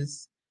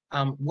was,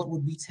 what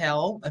would we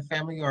tell a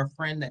family or a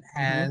friend that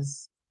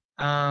has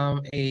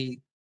a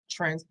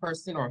trans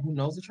person or who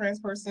knows a trans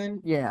person?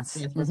 Yes.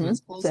 Trans person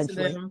is close to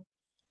Essentially.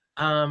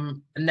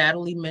 them.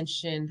 Natalie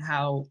mentioned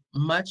how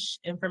much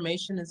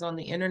information is on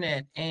the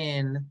internet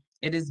and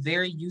it is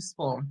very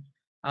useful.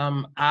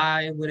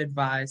 I would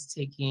advise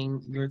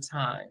taking your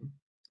time.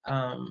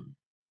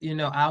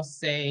 I'll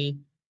say,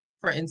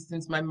 for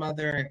instance, my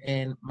mother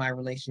and my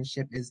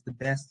relationship is the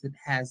best it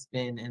has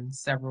been in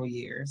several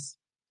years.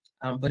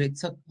 But it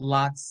took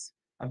lots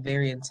of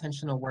very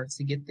intentional work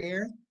to get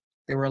there.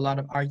 There were a lot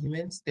of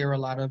arguments. There were a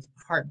lot of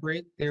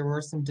heartbreak. There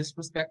were some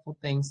disrespectful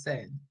things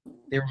said.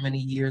 There were many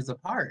years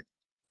apart.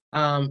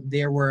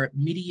 There were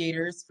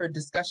mediators for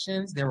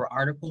discussions. There were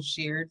articles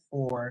shared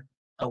for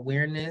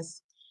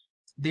awareness.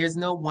 There's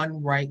no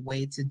one right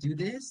way to do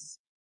this,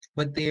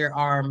 but there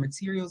are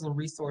materials and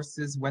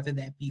resources, whether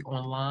that be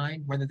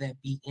online, whether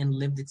that be in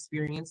lived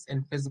experience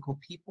and physical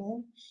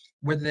people,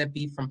 whether that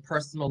be from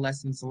personal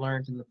lessons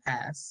learned in the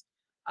past.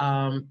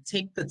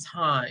 Take the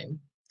time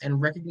and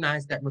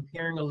recognize that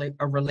repairing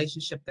a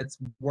relationship that's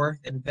worth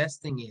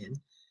investing in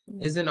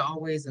isn't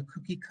always a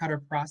cookie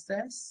cutter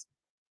process.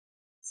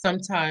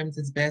 Sometimes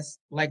it's best,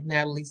 like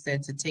Natalie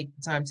said, to take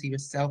the time to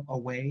yourself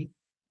away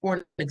for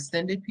an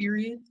extended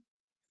period,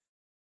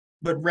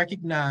 but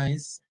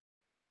recognize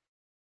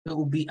it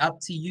will be up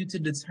to you to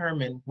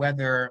determine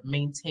whether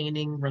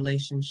maintaining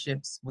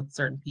relationships with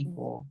certain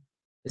people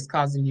is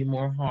causing you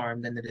more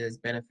harm than it is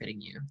benefiting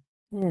you.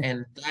 Mm.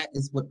 And that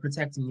is what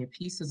protecting your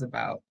peace is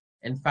about,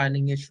 and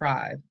finding your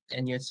tribe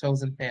and your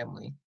chosen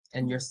family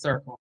and your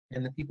circle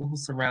and the people who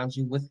surround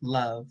you with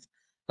love,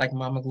 like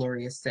Mama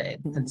Gloria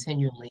said,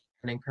 continually,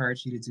 and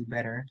encourage you to do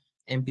better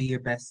and be your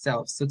best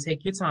self. So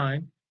take your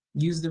time,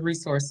 use the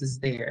resources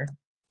there,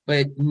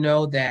 but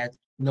know that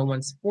no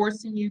one's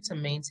forcing you to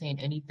maintain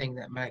anything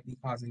that might be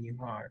causing you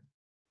harm.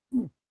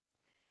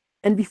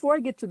 And before I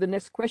get to the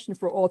next question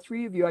for all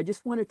three of you, I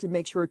just wanted to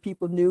make sure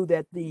people knew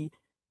that the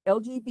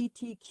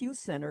LGBTQ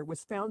Center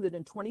was founded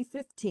in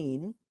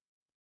 2015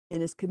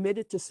 and is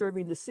committed to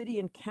serving the city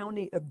and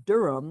county of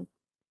Durham,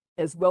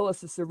 as well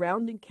as the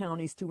surrounding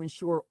counties, to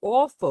ensure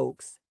all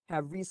folks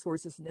have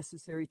resources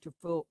necessary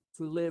to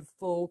live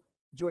full,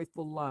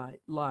 joyful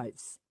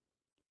lives.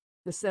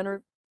 The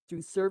center,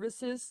 through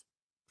services,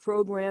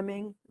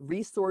 programming,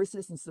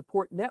 resources, and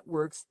support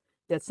networks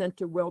that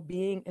center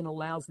well-being and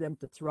allows them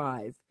to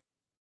thrive.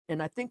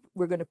 And I think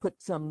we're going to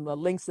put some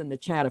links in the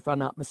chat if I'm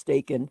not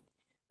mistaken.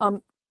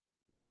 Um,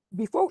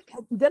 before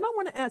then, I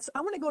want to ask.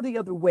 I want to go the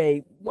other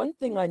way. One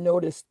thing I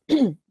noticed,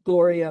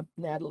 Gloria,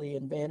 Natalie,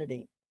 and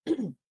Vanity.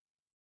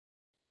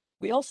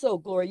 We also,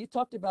 Gloria, you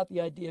talked about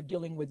the idea of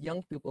dealing with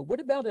young people. What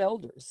about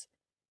elders?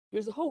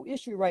 There's a whole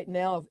issue right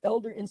now of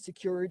elder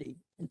insecurity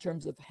in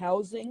terms of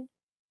housing,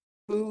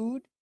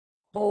 food,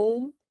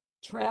 home,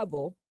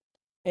 travel,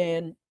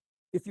 and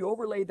if you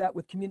overlay that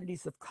with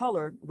communities of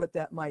color, what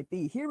that might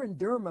be. Here in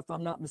Durham, if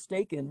I'm not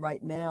mistaken,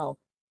 right now,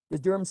 the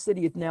Durham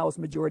city is now is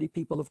majority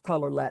people of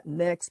color,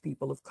 Latinx,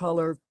 people of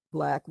color,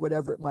 Black,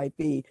 whatever it might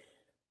be.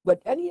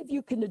 But any of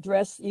you can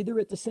address, either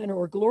at the center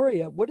or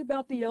Gloria, what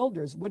about the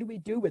elders? What do we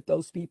do with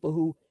those people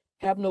who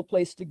have no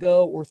place to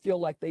go or feel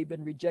like they've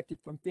been rejected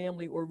from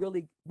family, or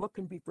really what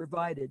can be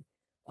provided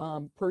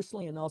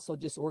personally and also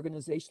just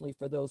organizationally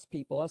for those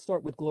people? I'll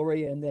start with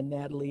Gloria and then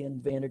Natalie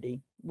and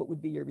Vanity. What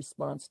would be your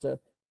response to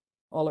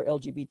all our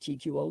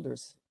LGBTQ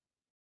elders?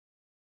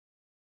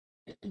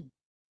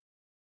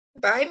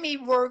 By me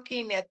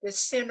working at the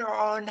Center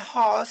on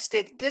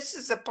Halsted, this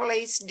is a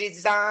place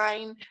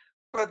designed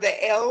for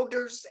the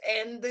elders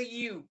and the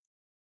youth.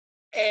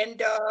 And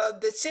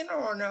the Center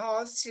on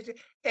Halsted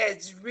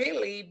has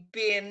really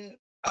been,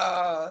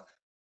 a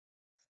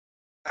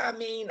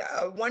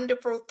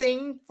wonderful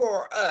thing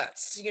for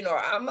us. You know,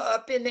 I'm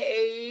up in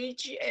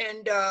age,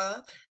 and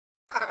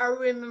I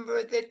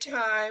remember the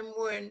time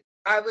when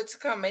I was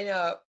coming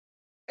up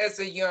as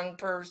a young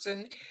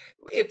person.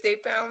 If they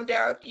found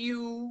out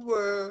you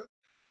were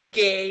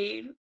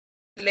gay,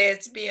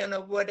 lesbian,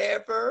 or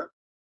whatever,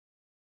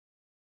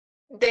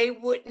 they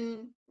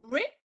wouldn't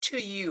rent to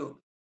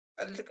you.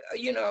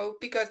 You know,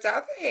 because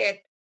I've had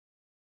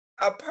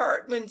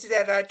apartments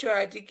that I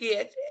tried to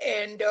get,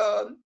 and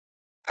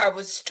I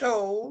was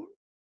told,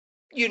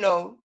 you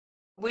know,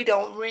 we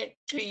don't rent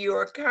to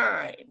your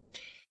kind.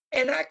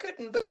 And I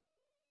couldn't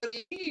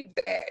believe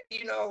that.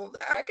 You know,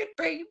 I could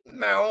pay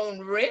my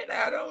own rent.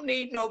 I don't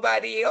need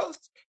nobody else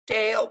to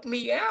help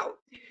me out.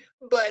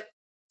 But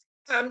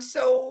I'm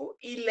so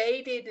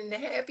elated and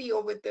happy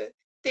over the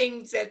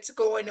things that's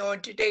going on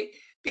today,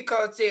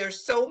 because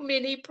there's so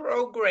many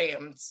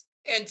programs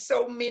and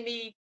so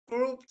many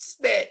groups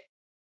that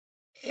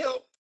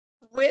help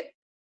with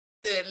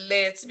the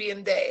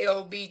lesbian, the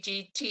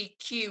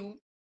LGBTQ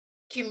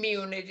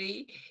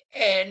community,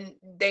 and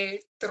they're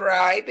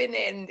thriving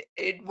and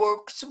it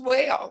works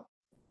well.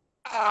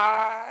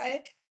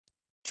 I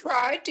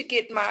tried to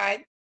get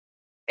my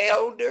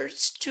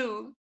elders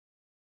to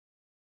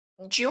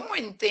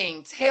join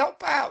things,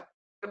 help out,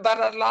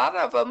 but a lot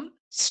of them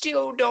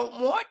still don't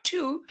want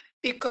to,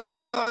 because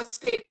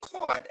they're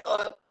caught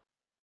up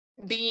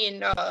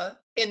being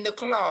in the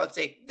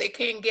closet. They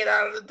can't get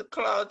out of the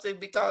closet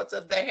because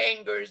of the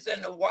hangers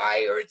and the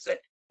wires and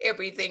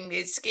everything.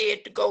 They're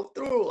scared to go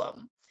through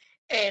them.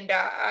 And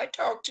I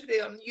talk to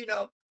them, you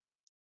know,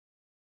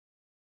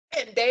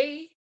 and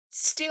they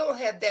still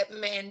have that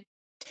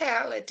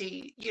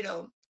mentality, you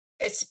know,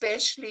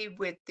 especially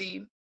with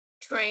the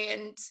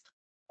trans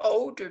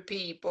older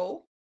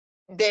people.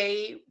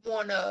 They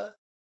want to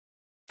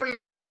flirt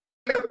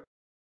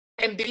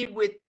and be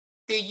with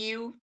the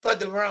youth for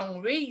the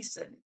wrong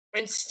reason.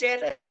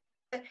 Instead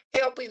of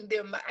helping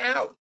them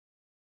out,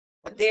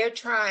 they're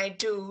trying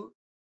to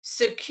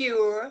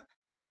secure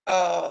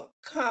a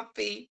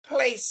comfy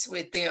place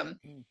with them.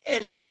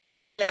 And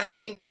I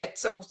think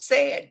that's so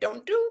sad.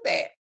 Don't do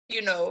that,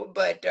 you know,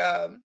 but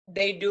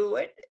they do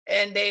it,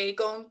 and they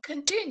gonna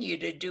continue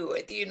to do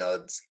it. You know,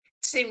 it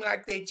seems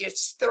like they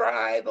just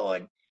thrive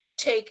on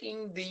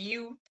taking the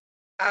youth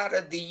out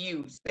of the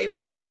youth. They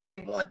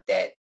want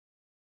that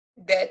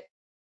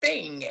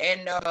thing.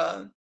 And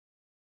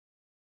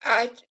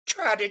I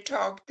try to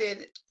talk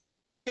to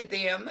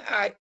them.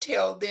 I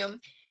tell them,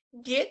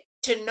 get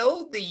to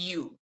know the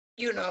youth,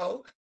 you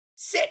know,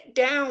 sit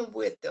down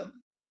with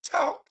them,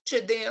 talk to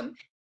them,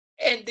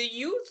 and the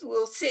youth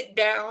will sit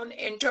down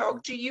and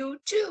talk to you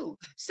too.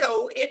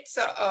 So it's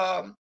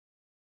a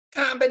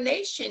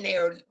combination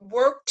there.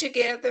 Work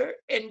together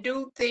and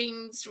do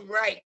things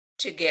right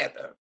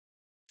together.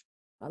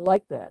 I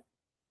like that.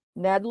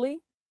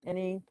 Natalie,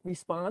 any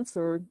response,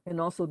 or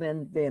and also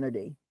then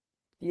Vanity,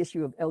 the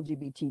issue of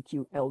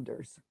LGBTQ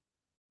elders.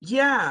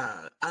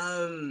 Yeah.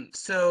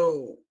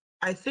 So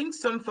I think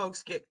some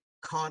folks get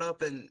caught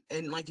up in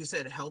like you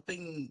said,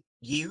 helping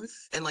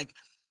youth and like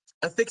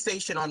a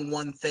fixation on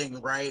one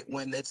thing, right?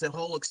 When it's a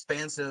whole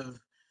expansive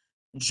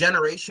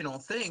generational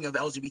thing of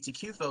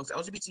LGBTQ folks.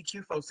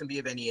 LGBTQ folks can be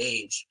of any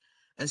age.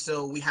 And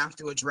so we have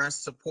to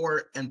address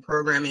support and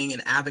programming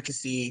and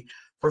advocacy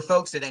for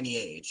folks at any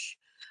age.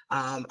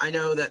 I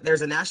know that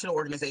there's a national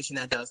organization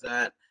that does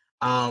that,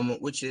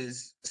 which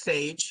is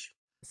SAGE,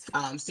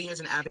 Seniors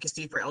and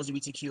Advocacy for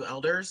LGBTQ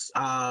Elders,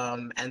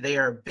 and they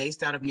are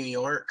based out of New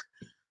York.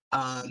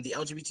 The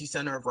LGBT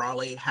Center of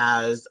Raleigh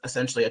has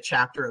essentially a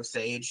chapter of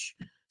SAGE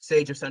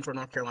of Central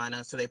North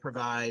Carolina. So they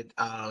provide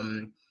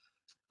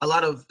a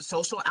lot of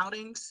social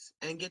outings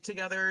and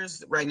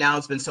get-togethers. Right now,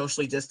 it's been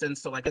socially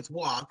distanced, so like it's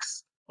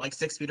walks, like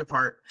 6 feet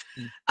apart,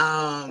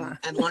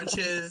 and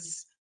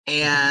lunches.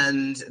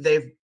 And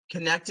they've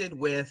connected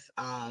with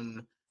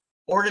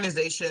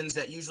organizations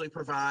that usually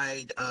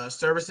provide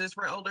services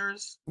for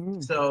elders.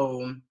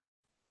 So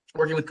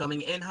working with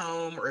coming in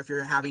home, or if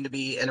you're having to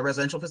be in a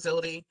residential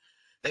facility,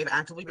 they've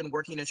actively been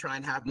working to try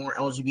and have more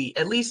LGBT,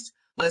 at least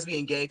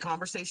lesbian, gay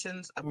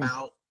conversations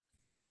about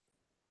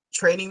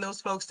training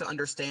those folks to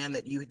understand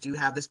that you do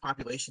have this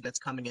population that's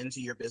coming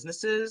into your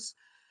businesses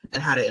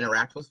and how to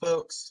interact with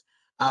folks.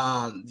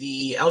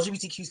 The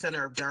LGBTQ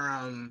Center of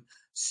Durham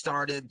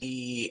started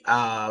the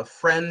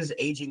Friends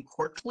Aging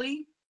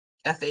Quirkly,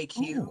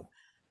 FAQ,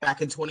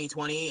 back in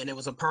 2020, and it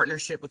was a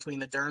partnership between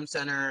the Durham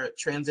Center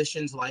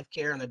Transitions Life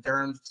Care and the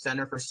Durham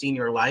Center for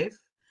Senior Life.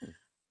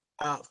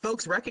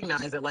 Folks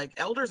recognize that like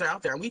elders are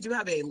out there, and we do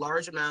have a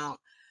large amount.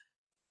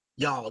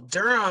 Y'all,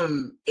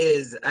 Durham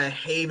is a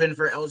haven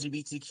for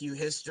LGBTQ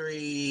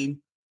history,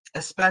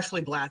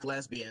 especially Black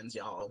lesbians,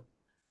 y'all.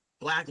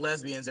 Black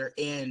lesbians are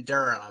in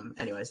Durham.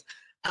 Anyways,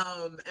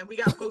 and we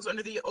got folks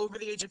over the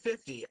age of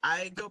 50.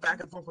 I go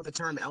back and forth with the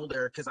term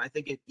elder because I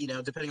think it,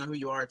 depending on who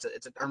you are, it's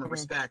a term of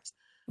respect.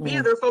 But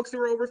yeah, there are folks who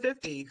are over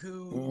 50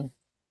 who,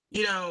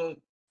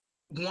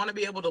 want to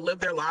be able to live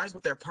their lives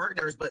with their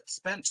partners, but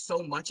spent so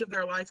much of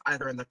their life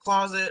either in the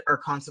closet or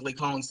constantly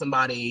calling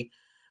somebody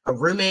a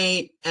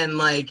roommate. And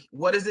like,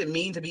 what does it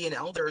mean to be an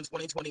elder in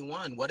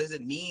 2021? What does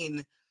it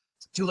mean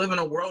to live in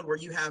a world where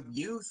you have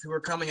youth who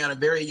are coming out of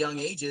very young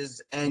ages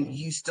and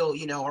you still,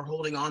 are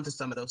holding on to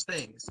some of those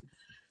things?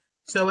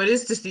 So it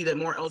is to see that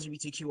more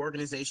LGBTQ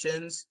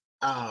organizations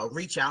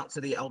reach out to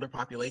the elder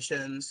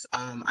populations.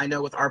 I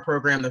know with our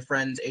program, the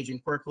Friends Aging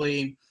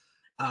Quirkly,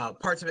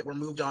 parts of it were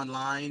moved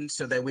online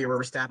so that we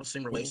were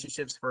establishing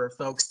relationships for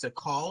folks to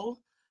call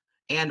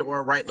and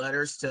or write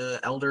letters to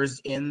elders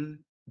in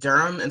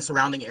Durham and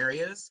surrounding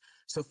areas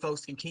so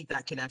folks can keep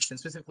that connection.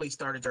 Specifically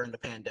started during the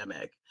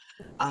pandemic.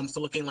 So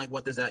looking like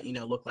what does that,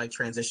 look like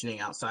transitioning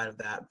outside of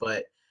that.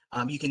 But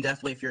you can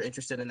definitely, if you're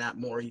interested in that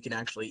more, you can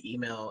actually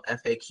email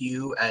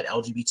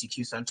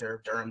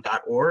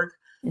FAQ@lgbtqcenterofdurham.org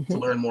to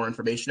learn more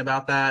information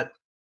about that.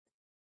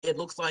 It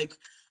looks like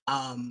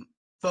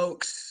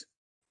folks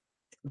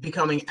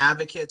becoming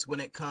advocates when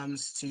it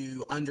comes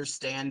to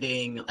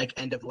understanding like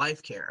end of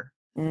life care.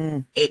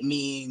 It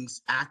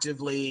means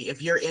actively,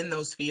 if you're in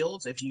those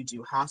fields, if you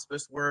do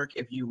hospice work,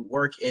 if you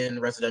work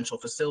in residential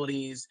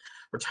facilities,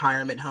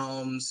 retirement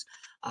homes,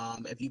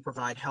 if you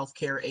provide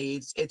healthcare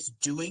aids, it's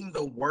doing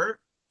the work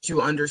to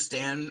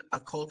understand a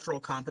cultural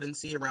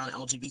competency around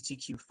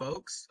LGBTQ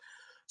folks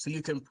so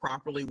you can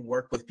properly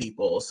work with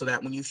people so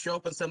that when you show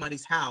up in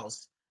somebody's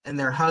house and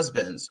their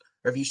husbands,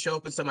 or if you show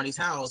up in somebody's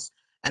house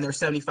and they're a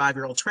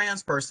 75-year-old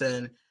trans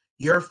person,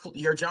 your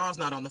jaw's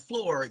not on the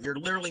floor. You're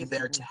literally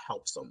there to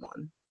help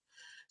someone.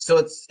 So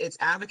it's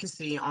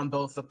advocacy on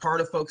both the part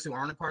of folks who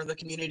aren't a part of the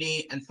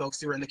community and folks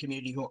who are in the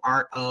community who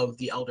aren't of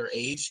the elder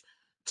age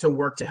to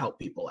work to help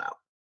people out.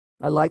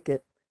 I like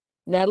it.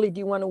 Natalie, do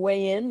you want to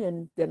weigh in?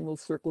 And then we'll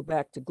circle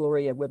back to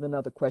Gloria with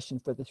another question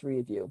for the three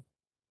of you.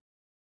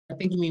 I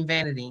think you mean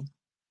Vanity.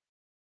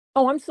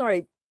 Oh, I'm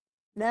sorry.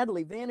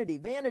 Natalie,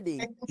 Vanity.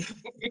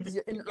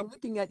 And I'm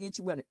looking at each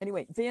one.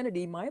 Anyway,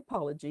 Vanity, my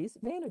apologies.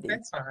 Vanity.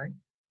 That's fine.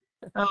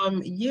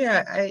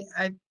 Yeah,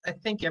 I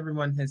think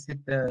everyone has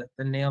hit the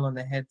nail on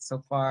the head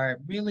so far.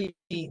 Really,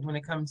 when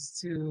it comes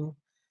to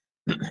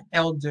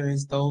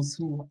elders, those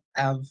who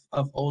have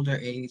of older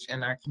age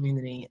in our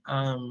community,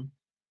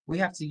 we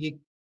have to get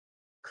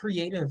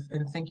creative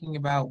in thinking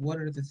about what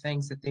are the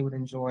things that they would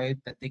enjoy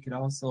that they could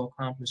also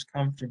accomplish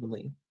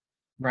comfortably,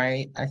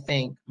 right? I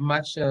think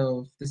much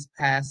of this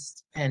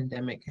past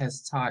pandemic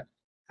has taught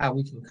how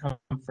we can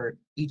comfort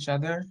each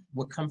other,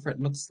 what comfort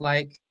looks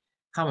like,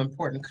 how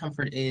important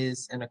comfort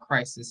is in a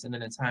crisis and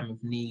in a time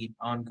of need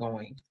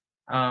ongoing,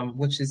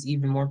 which is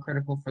even more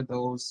critical for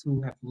those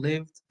who have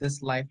lived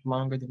this life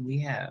longer than we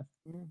have.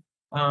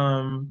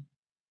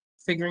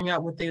 figuring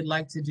out what they'd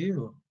like to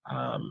do.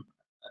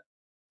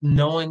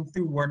 Knowing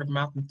through word of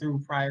mouth and through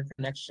prior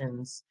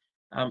connections,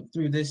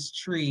 through this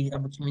tree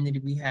of a community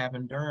we have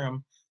in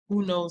Durham,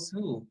 who knows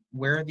who?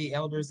 Where are the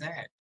elders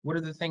at? What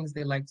are the things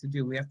they like to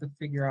do? We have to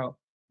figure out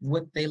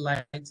what they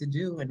like to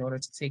do in order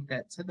to take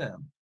that to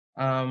them.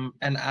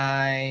 And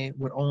I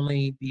would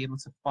only be able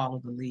to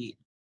follow the lead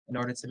in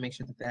order to make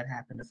sure that that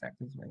happened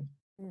effectively.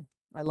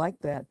 I like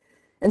that.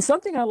 And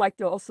something I like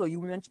to also,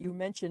 you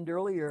mentioned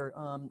earlier,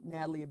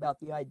 Natalie, about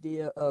the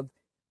idea of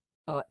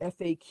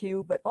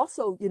FAQ, but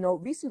also,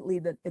 recently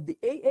the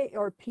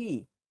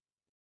AARP,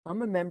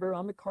 I'm a member,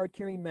 I'm a card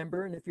carrying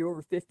member, and if you're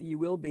over 50, you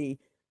will be,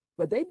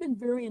 but they've been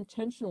very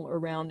intentional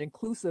around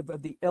inclusive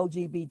of the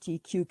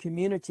LGBTQ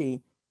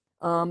community.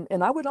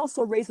 And I would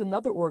also raise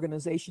another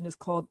organization. It's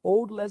called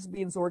Old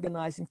Lesbians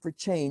Organizing for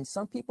Change.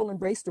 Some people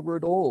embrace the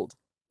word old,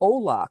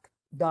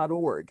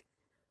 olac.org.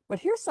 But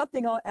here's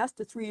something I'll ask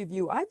the three of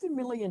you. I've been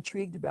really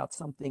intrigued about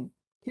something.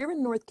 Here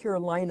in North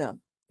Carolina,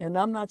 and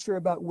I'm not sure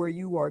about where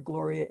you are,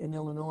 Gloria, in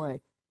Illinois,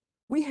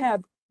 we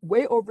have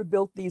way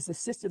overbuilt these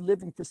assisted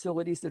living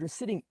facilities that are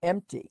sitting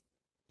empty.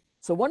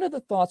 So one of the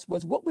thoughts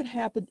was, what would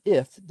happen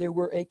if there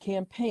were a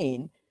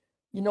campaign?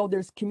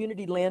 There's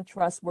community land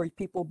trusts where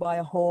people buy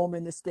a home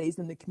and it stays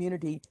in the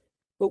community.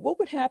 But what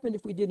would happen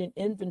if we did an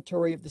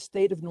inventory of the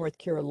state of North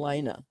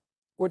Carolina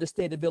or the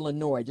state of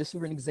Illinois, just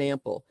for an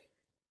example,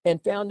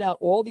 and found out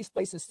all these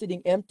places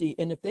sitting empty,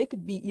 and if they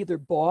could be either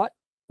bought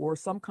or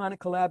some kind of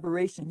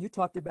collaboration? You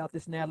talked about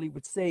this, Natalie,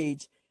 with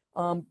Sage,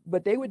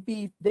 but they would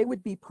be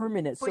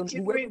permanent. So Would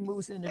you whoever repeat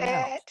moves in and out.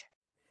 that?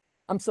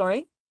 I'm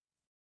sorry.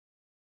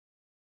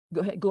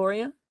 Go ahead,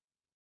 Gloria.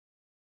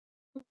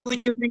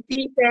 Would you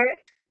repeat that?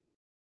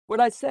 What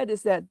I said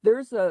is that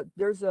there's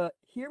a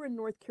here in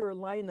North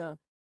Carolina,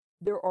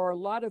 there are a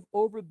lot of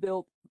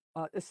overbuilt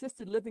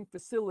assisted living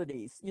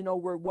facilities,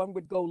 where one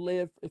would go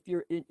live if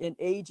you're in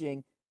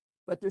aging,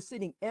 but they're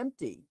sitting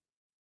empty.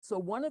 So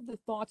one of the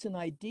thoughts and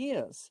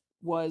ideas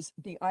was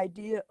the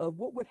idea of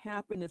what would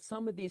happen if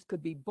some of these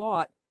could be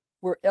bought,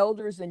 where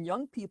elders and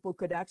young people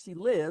could actually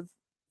live,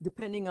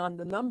 depending on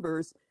the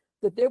numbers,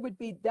 that would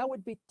be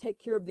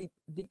take care of the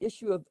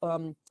issue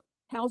of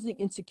housing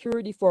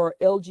insecurity for our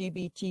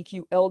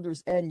LGBTQ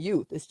elders and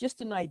youth. It's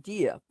just an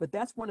idea, but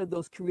that's one of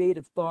those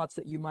creative thoughts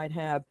that you might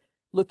have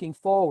looking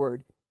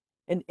forward.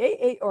 And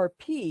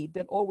AARP,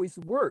 that always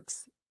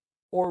works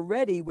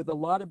already with a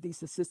lot of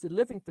these assisted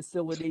living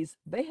facilities,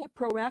 they have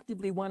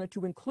proactively wanted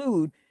to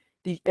include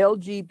the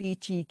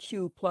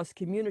LGBTQ plus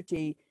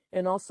community,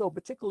 and also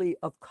particularly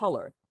of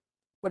color.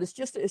 But it's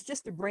just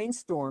a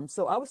brainstorm.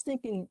 So I was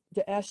thinking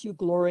to ask you,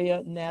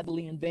 Gloria,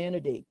 Natalie, and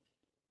Vanity,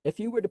 if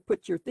you were to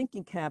put your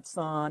thinking caps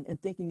on and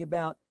thinking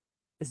about,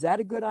 is that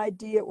a good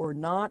idea or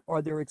not?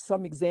 Are there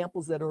some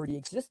examples that already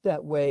exist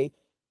that way?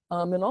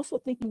 And also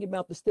thinking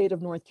about the state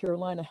of North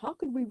Carolina, how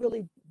could we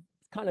really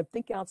kind of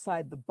think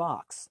outside the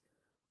box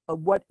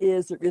of what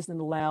is or isn't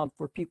allowed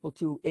for people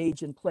to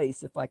age in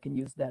place, if I can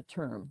use that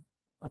term?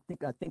 I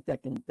think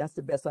that's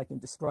the best I can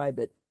describe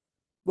it.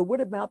 But what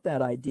about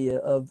that idea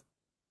of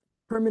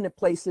permanent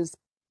places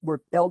where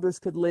elders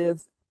could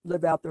live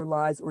out their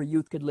lives, or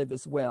youth could live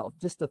as well?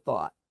 Just a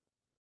thought.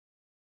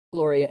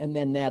 Gloria, and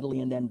then Natalie,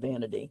 and then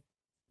Vanity.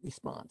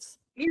 Response.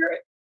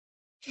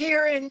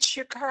 Here in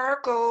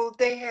Chicago,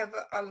 they have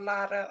a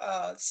lot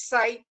of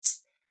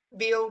sites,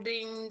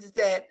 buildings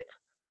that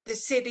the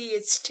city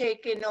is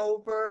taking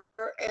over,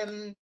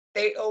 and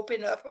they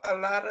open up a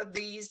lot of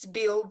these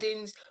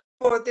buildings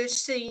for the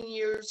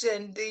seniors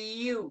and the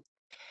youth.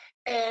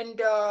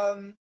 And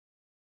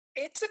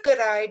it's a good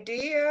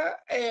idea,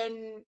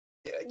 and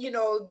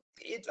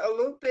it's a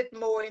little bit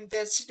more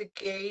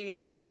investigating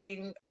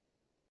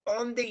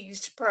on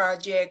these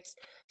projects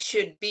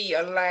should be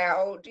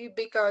allowed,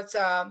 because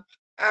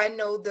I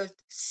know the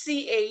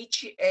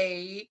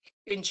CHA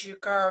in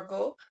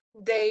Chicago,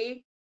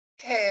 they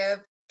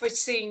have for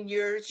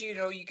seniors, you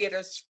get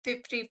a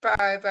 55,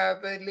 I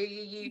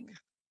believe,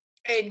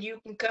 and you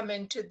can come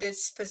into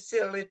this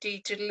facility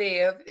to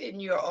live in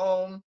your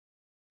own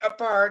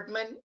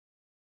apartment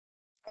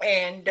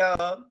and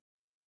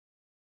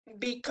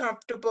be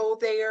comfortable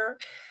there.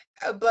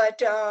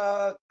 But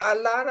a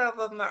lot of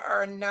them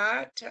are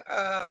not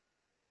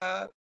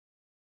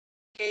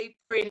gay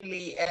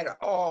friendly at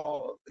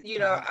all.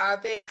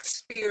 I've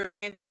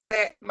experienced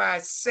that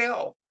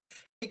myself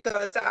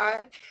because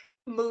I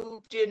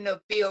moved in a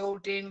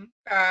building.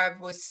 I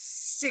was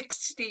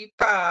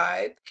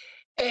 65,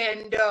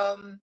 and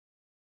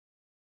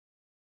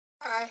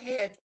I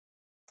had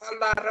a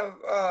lot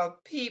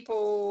of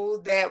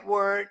people that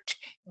weren't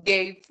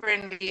gay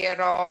friendly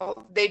at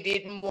all. They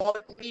didn't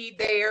want me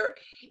there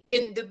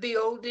in the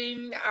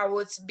building. I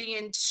was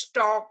being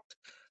stalked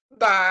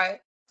by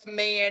a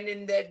man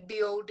in that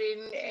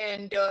building,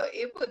 and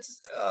it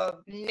was a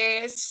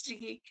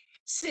nasty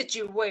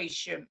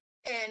situation.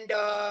 And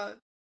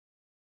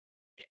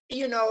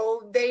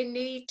they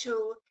need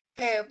to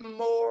have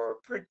more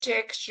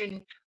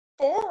protection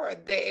for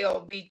the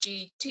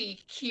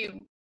LGBTQ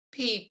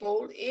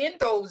people in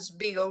those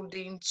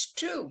buildings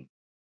too.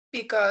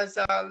 because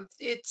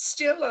it's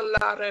still a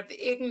lot of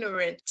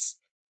ignorance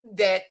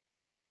that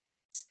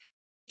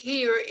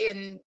here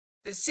in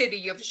the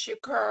city of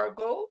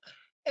Chicago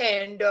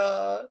and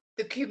the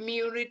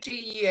community.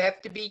 You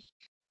have to be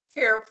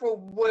careful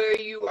where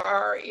you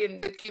are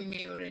in the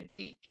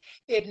community.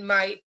 It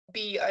might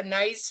be a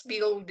nice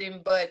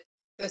building, but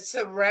the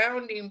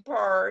surrounding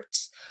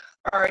parts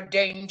are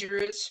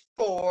dangerous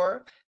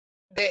for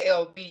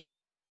the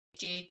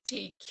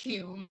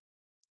LGBTQ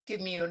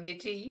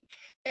community.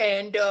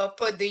 And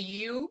for the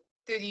youth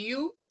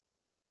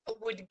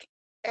would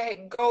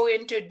go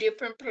into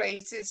different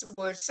places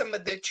where some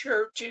of the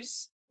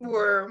churches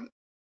were,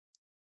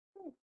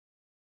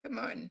 come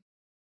on,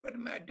 what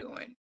am I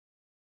doing?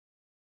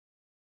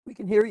 We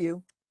can hear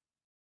you.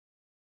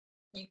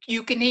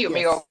 You can hear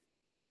me, Yes.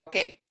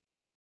 okay.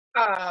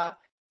 Uh,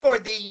 for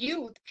the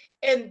youth,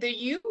 and the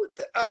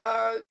youth,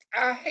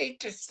 I hate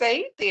to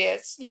say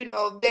this,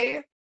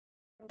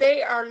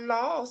 they are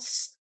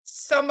lost.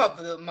 Some of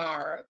them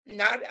are,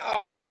 not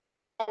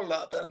all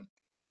of them.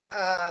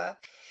 Uh,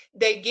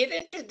 they get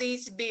into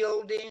these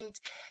buildings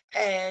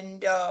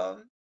and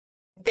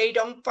they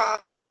don't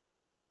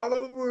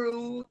follow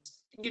rules.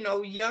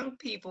 Young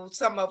people,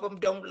 some of them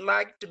don't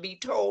like to be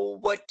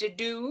told what to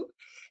do,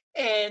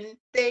 and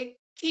they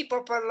keep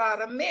up a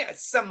lot of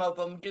mess. Some of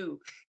them do.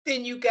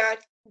 Then you got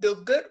the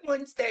good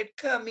ones that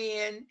come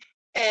in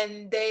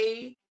and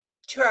they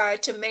try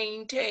to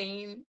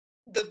maintain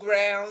the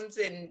grounds,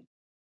 and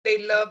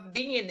they love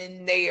being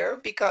in there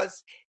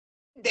because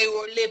they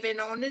were living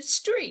on the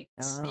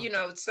streets,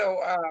 Ah, so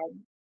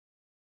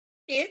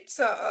it's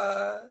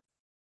a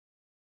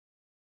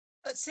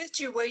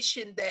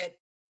situation that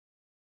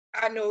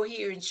I know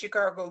here in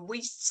Chicago,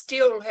 we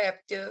still have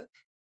to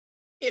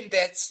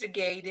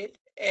investigate it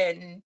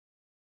and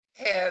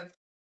have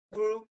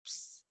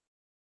groups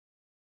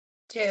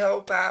to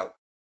help out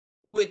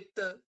with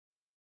the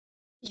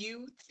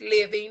youth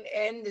living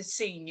and the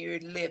senior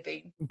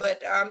living.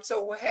 But I'm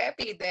so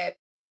happy that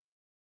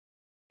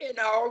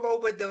all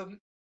over the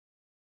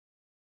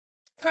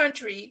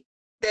country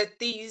that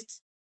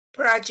these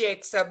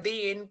projects are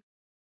being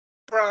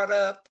brought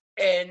up,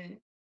 and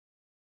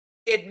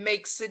it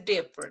makes a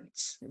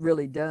difference. it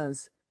really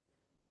does.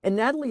 And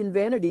Natalie and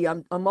Vanity,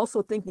 I'm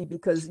also thinking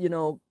because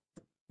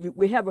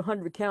we have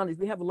 100 counties,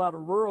 we have a lot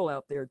of rural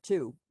out there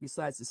too,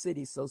 besides the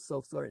city. So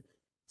sorry.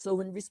 So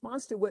in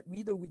response to what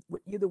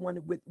either one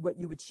what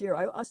you would share,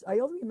 I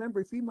only remember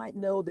if you might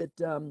know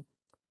that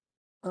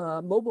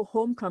mobile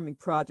homecoming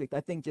project,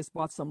 I think, just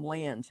bought some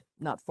land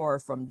not far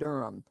from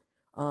Durham.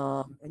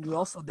 And you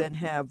also then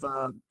have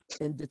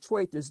in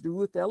Detroit, there's the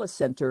Ruth Ellis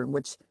Center, in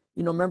which,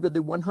 remember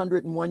the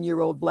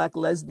 101-year-old Black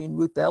lesbian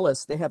Ruth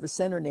Ellis? They have a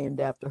center named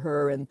after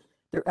her, and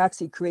they're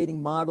actually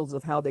creating models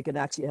of how they can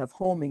actually have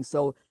homing.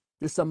 So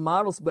there's some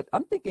models, but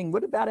I'm thinking,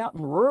 what about out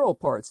in rural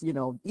parts,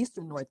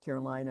 Eastern North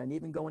Carolina, and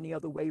even going the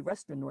other way,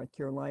 Western North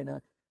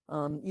Carolina?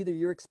 Either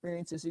your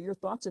experiences or your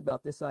thoughts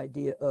about this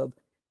idea of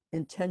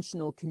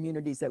intentional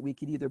communities that we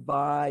could either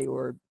buy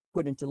or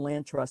put into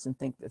land trusts, and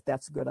think that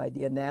that's a good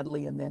idea.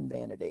 Natalie, and then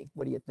Vanity.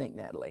 What do you think,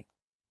 Natalie?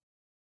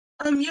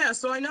 Yeah,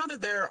 so I know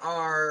that there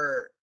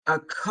are a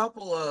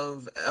couple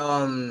of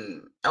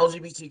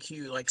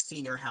LGBTQ like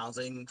senior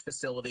housing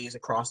facilities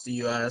across the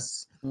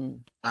US. Mm.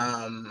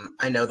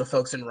 I know the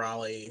folks in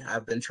Raleigh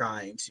have been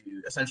trying to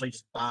essentially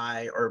just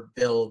buy or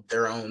build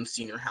their own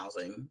senior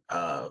housing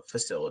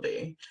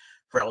facility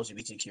for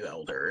LGBTQ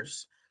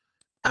elders.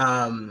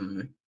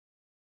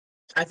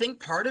 I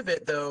think part of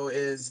it, though,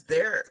 is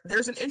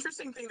there's an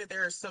interesting thing that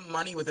there is some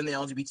money within the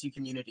LGBT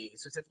community,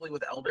 specifically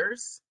with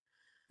elders.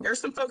 There's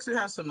some folks who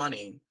have some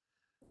money.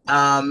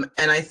 And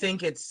I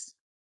think it's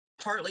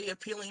partly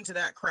appealing to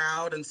that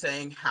crowd and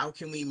saying, how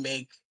can we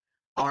make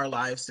our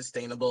lives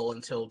sustainable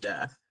until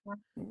death?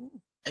 Mm.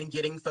 And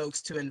getting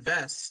folks to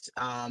invest,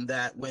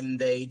 that when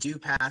they do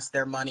pass,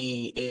 their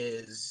money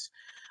is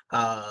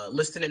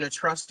listed in a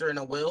trust or in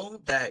a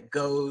will that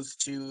goes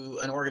to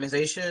an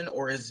organization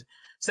or is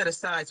set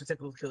aside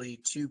specifically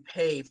to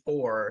pay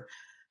for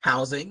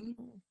housing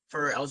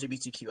for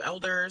LGBTQ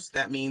elders.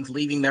 That means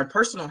leaving their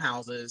personal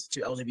houses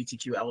to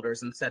LGBTQ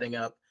elders and setting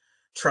up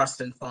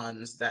trusts and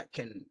funds that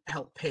can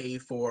help pay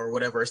for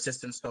whatever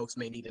assistance folks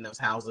may need in those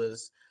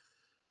houses.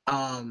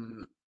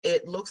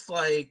 It looks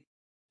like,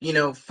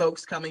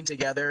 folks coming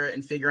together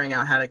and figuring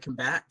out how to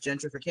combat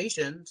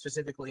gentrification,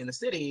 specifically in the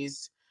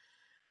cities,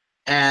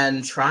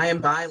 and try and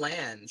buy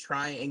land,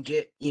 try and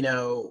get,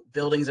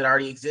 buildings that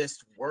already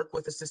exist, work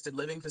with assisted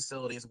living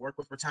facilities, work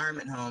with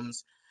retirement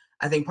homes.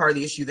 I think part of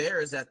the issue there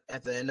is that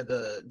at the end of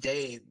the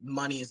day,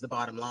 money is the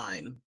bottom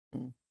line.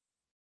 Mm.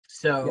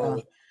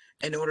 So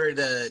in order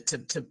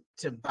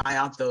to buy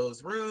out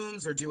those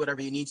rooms or do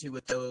whatever you need to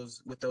with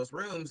those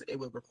rooms, it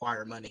would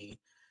require money.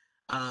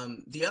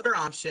 The other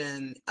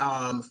option,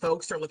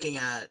 folks are looking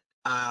at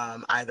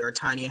either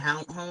tiny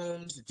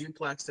homes,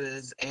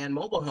 duplexes, and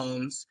mobile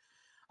homes,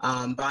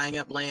 buying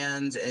up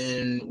land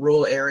in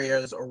rural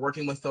areas or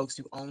working with folks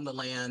who own the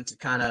land to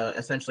kind of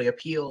essentially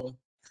appeal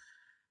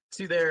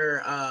to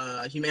their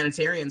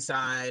humanitarian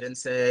side and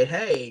say,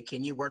 hey,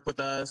 can you work with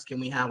us? Can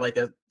we have like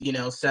a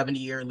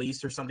 70-year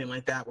lease or something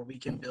like that where we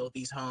can build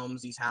these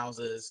homes, these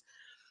houses,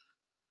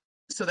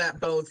 so that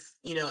both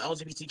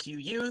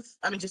LGBTQ youth,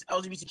 I mean just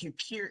LGBTQ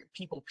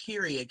people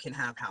period, can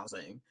have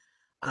housing.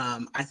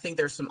 I think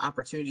there's some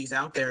opportunities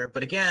out there,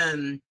 but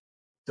again,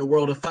 the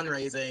world of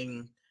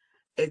fundraising,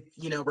 it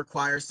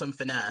requires some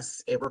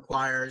finesse. It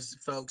requires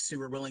folks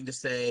who are willing to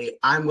say,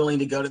 I'm willing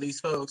to go to these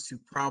folks who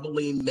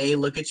probably may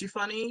look at you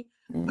funny,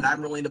 but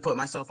I'm willing to put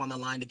myself on the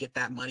line to get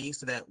that money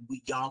so that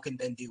y'all can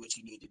then do what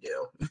you need to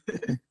do.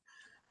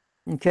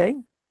 Okay.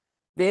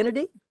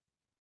 Vanity?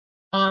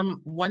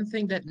 One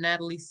thing that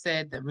Natalie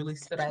said that really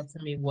stood out to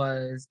me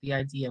was the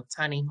idea of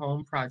tiny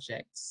home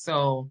projects.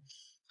 So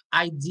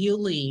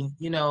ideally,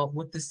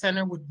 what the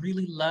center would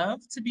really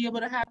love to be able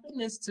to happen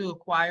is to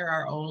acquire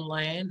our own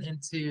land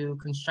and to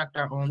construct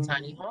our own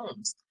tiny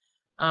homes.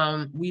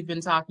 We've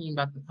been talking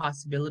about the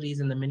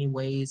possibilities and the many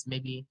ways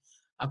maybe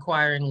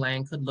acquiring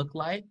land could look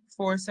like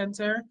for a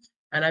center.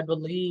 And I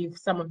believe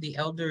some of the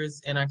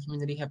elders in our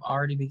community have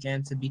already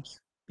began to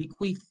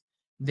bequeath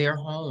their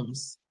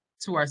homes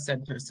to our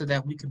center so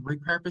that we could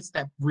repurpose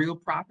that real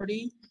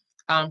property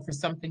for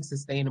something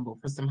sustainable,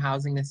 for some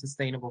housing that's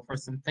sustainable, for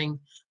something,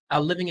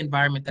 a living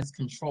environment that's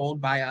controlled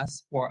by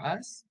us for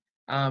us.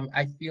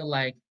 I feel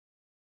like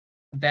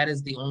that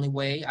is the only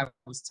way. I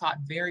was taught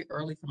very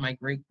early from my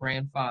great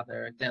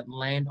grandfather that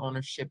land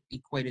ownership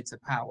equated to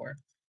power.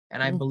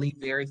 And I believe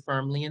very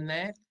firmly in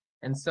that.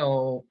 And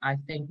so I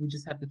think we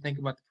just have to think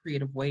about the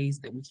creative ways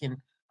that we can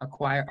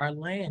acquire our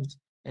land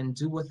and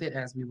do with it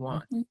as we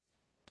want.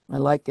 I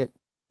like it.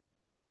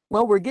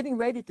 Well, we're getting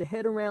ready to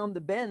head around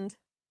the bend.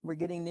 We're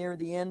getting near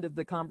the end of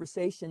the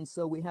conversation,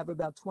 so we have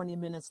about 20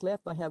 minutes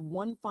left. I have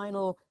one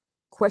final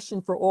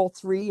question for all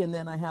three, and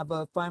then I have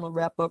a final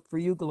wrap up for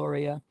you,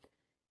 Gloria.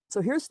 So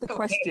here's the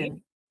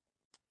question,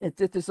 if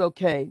this is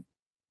okay.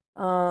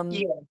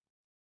 Yeah.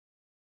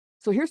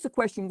 So here's the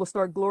question. We'll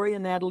start Gloria,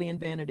 Natalie, and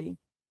Vanity.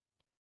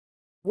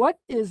 What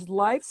is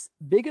life's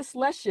biggest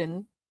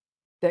lesson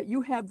that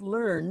you have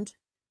learned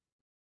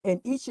in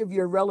each of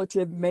your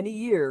relative many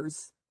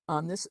years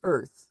on this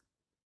earth?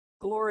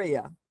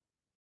 Gloria,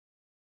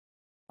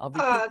 I'll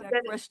repeat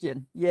that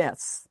question.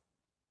 Yes.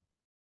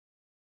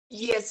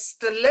 Yes,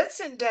 the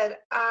lesson that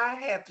I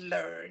have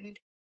learned,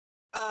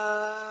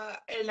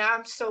 and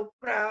I'm so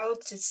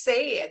proud to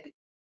say it,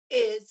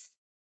 is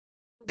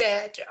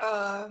that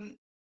I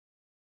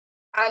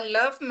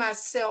love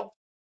myself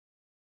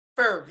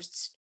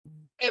first.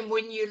 And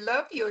when you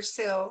love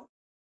yourself,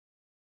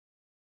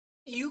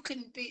 you're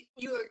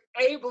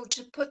able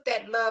to put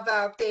that love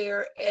out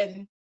there,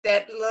 and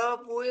that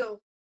love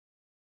will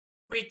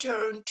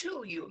return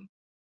to you.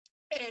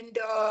 And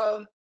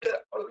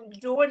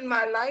during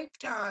my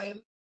lifetime,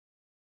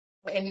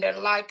 and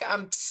like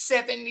I'm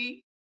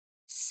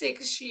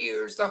 76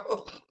 years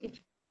old,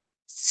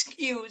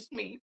 excuse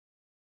me,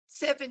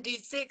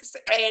 76,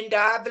 and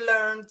I've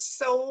learned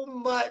so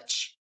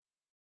much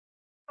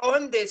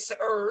on this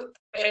earth,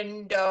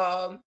 and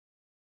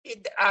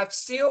I've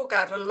still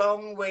got a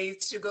long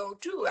ways to go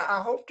too.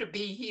 I hope to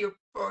be here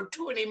for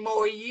 20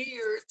 more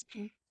years,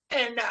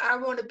 and I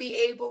want to be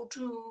able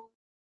to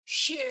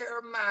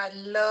share my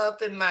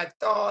love and my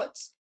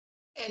thoughts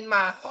and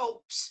my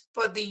hopes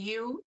for the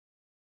youth,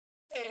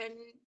 and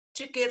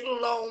to get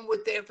along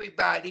with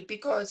everybody,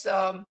 because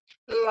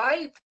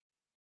life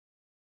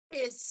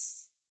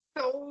is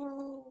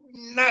so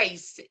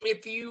nice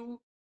if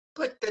you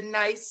put the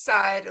nice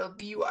side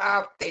of you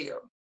out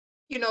there,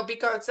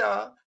 because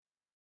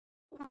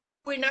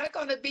we're not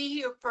going to be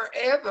here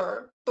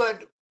forever,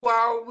 but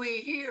while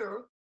we're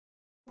here,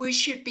 we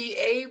should be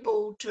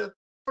able to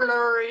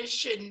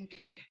flourish and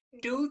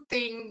do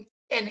things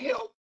and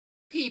help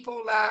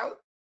people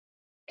out.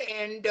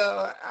 And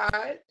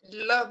I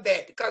love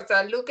that, because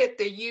I look at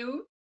the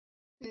youth,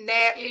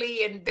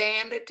 Natalie and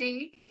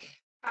Vanity.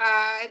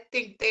 I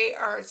think they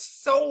are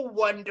so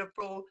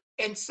wonderful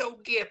and so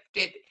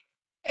gifted.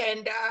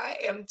 And I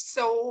am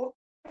so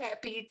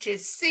happy to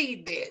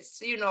see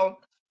this.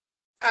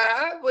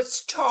 I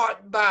was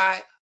taught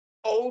by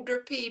older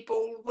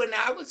people when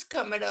I was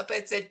coming up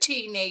as a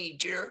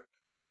teenager,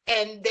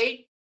 and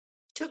they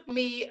took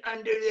me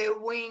under their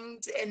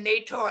wings and they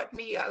taught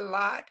me a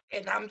lot.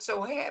 And I'm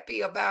so happy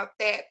about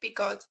that,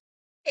 because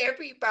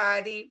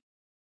everybody,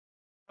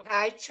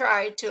 I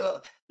try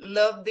to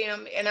love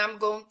them, and I'm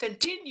going to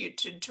continue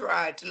to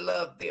try to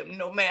love them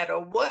no matter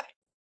what.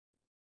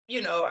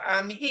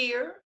 I'm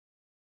here,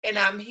 and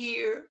I'm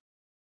here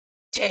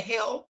to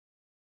help,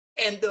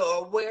 and the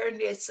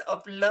awareness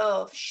of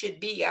love should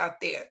be out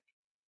there.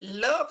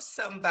 Love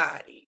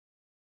somebody.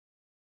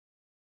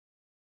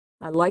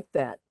 I like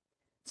that.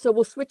 So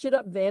we'll switch it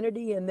up,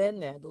 Vanity and then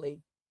Natalie.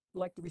 Would you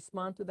like to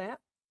respond to that?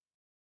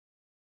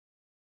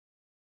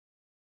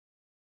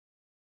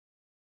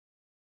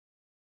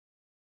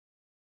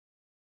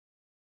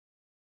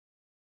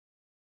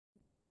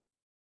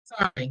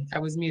 Sorry, I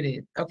was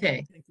muted.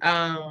 Okay.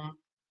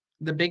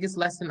 The biggest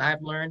lesson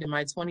I've learned in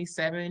my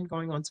 27,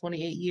 going on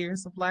 28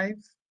 years of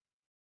life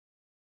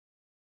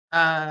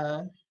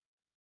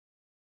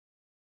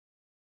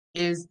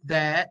is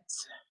that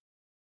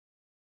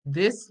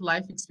this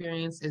life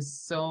experience is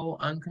so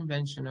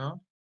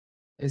unconventional,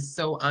 is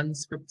so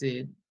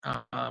unscripted,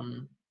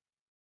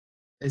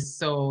 is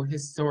so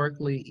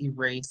historically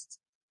erased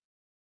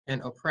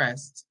and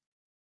oppressed,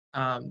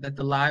 that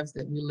the lives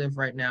that we live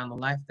right now and the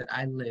life that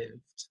I lived,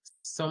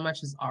 so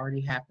much has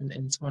already happened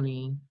in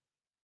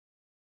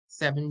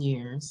 27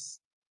 years,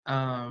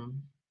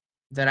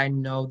 that I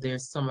know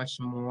there's so much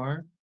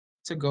more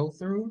to go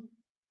through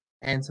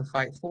and to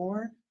fight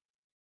for,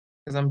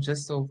 because I'm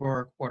just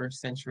over a quarter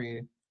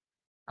century,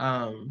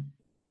 and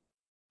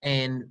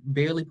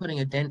barely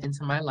putting a dent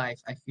into my life.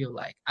 I feel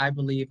like I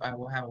believe I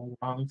will have a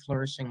long,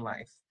 flourishing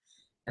life,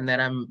 and that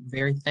I'm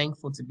very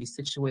thankful to be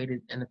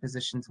situated in a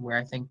position to where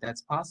I think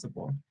that's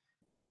possible.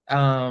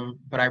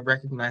 But I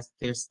recognize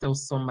there's still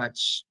so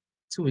much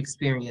to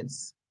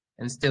experience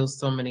and still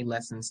so many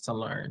lessons to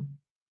learn.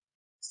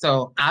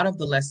 So out of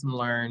the lesson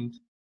learned,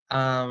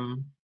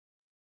 um,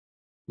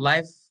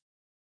 life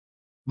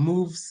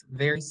moves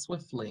very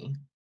swiftly,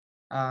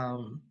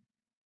 um,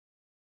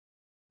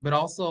 but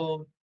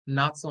also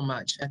not so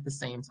much at the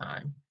same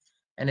time.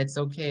 And it's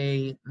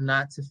okay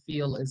not to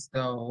feel as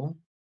though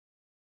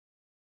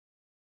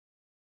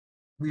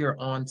we are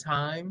on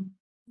time,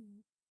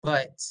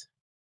 but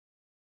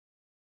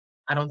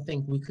I don't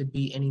think we could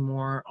be any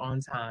more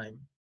on time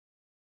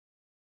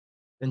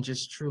than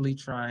just truly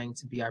trying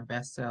to be our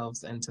best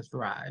selves and to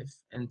thrive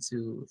and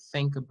to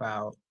think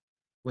about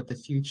what the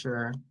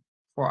future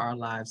for our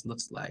lives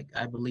looks like.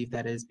 I believe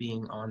that is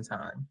being on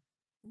time.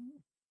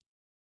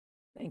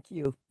 Thank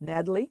you.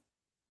 Natalie?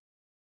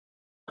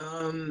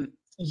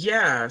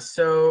 Yeah,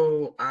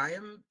 so I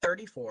am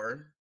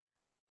 34,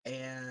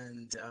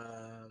 and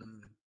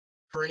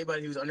for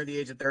anybody who's under the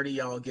age of 30,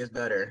 y'all, it gets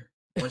better.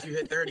 Once you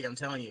hit 30, I'm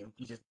telling you,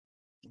 you just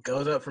it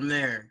goes up from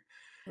there.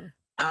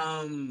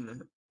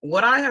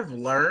 What I have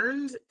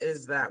learned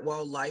is that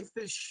while life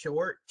is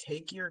short,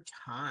 take your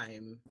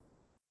time.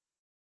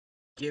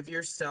 Give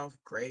yourself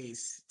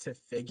grace to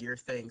figure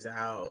things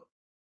out.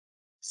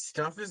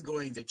 Stuff is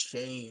going to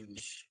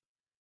change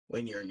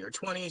when you're in your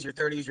 20s, your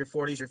 30s, your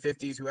 40s, your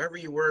 50s. Whoever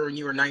you were when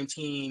you were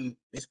 19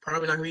 is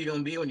probably not who you're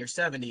going to be when you're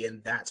 70,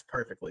 and that's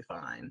perfectly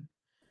fine.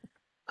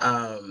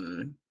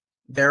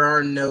 There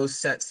are no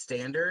set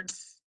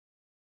standards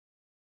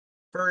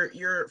for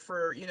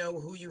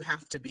who you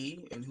have to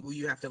be and who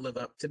you have to live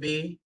up to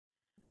be.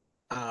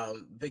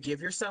 But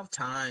give yourself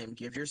time,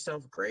 give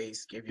yourself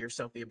grace, give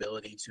yourself the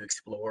ability to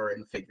explore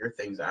and figure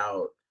things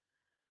out,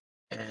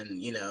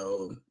 and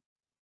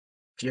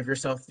give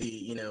yourself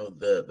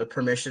the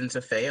permission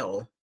to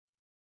fail.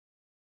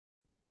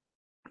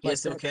 Like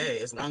It's that. okay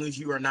as long as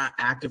you are not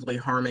actively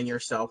harming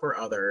yourself or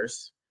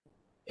others.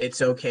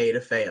 It's okay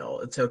to fail.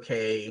 It's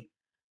okay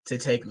to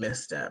take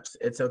missteps.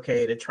 It's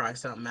okay to try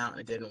something out and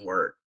it didn't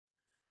work.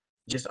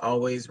 Just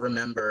always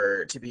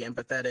remember to be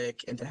empathetic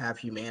and to have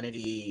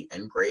humanity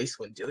and grace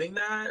when doing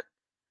that,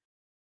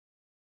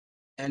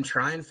 and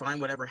try and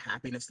find whatever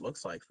happiness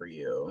looks like for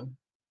you.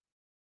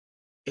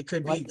 It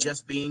could be Like that.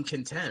 just being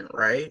content,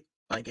 right?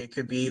 Like it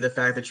could be the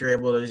fact that you're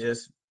able to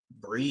just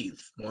breathe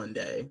one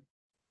day.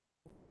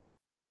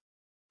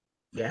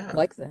 Yeah.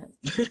 Like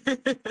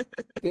that.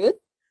 Good.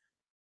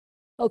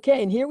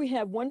 Okay, and here we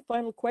have one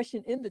final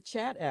question in the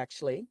chat,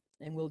 actually,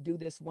 and we'll do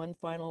this one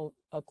final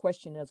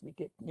question as we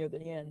get near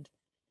the end.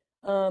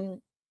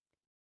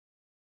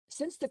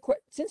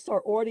 Since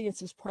our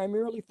audience is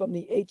primarily from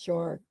the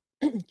HR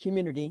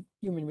community,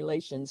 human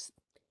relations,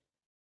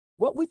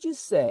 what would you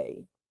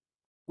say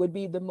would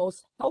be the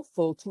most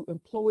helpful to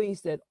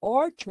employees that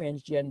are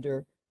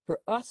transgender for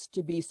us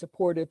to be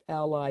supportive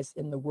allies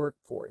in the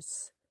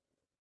workforce?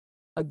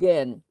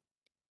 Again,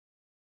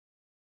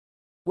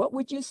 what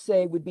would you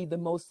say would be the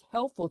most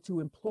helpful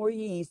to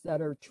employees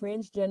that are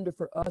transgender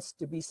for us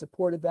to be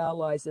supportive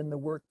allies in the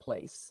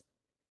workplace?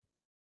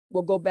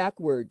 We'll go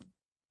backward.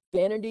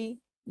 Vanity,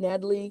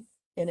 Natalie,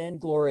 and then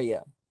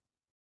Gloria.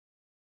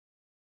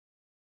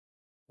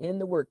 In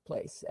the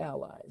workplace,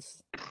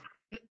 allies.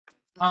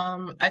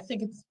 I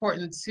think it's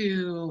important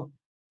to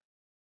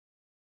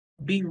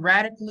be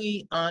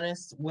radically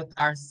honest with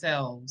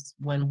ourselves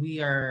when we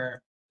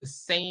are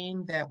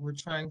saying that we're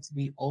trying to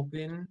be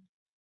open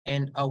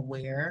and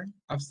aware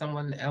of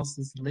someone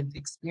else's lived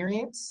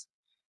experience.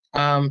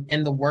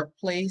 In the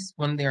workplace,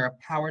 when there are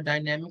power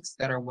dynamics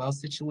that are well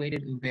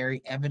situated and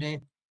very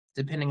evident,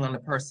 depending on the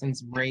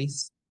person's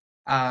race,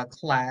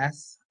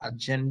 class,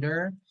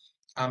 gender,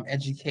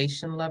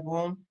 education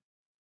level,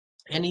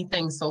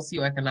 anything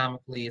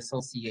socioeconomically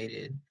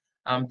associated.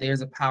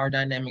 There's a power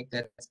dynamic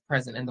that's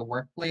present in the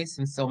workplace,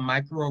 and so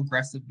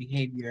microaggressive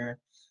behavior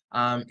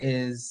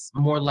is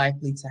more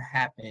likely to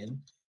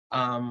happen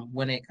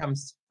when it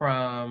comes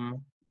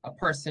from a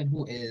person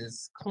who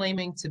is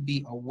claiming to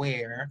be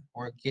aware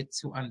or get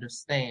to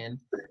understand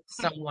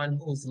someone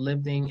who's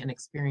living an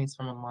experience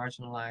from a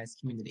marginalized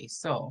community.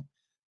 So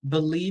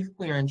believe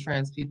queer and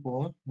trans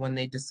people when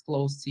they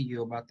disclose to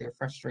you about their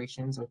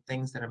frustrations or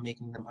things that are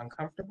making them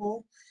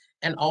uncomfortable,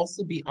 And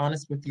also be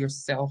honest with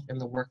yourself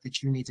and the work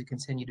that you need to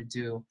continue to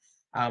do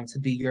to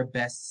be your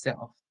best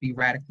self. Be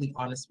radically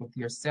honest with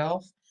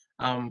yourself,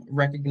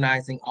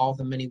 recognizing all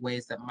the many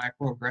ways that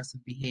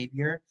microaggressive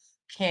behavior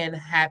can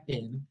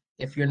happen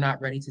if you're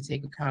not ready to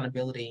take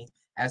accountability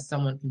as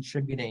someone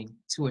contributing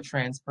to a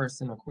trans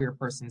person or queer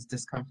person's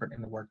discomfort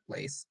in the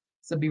workplace.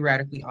 So be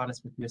radically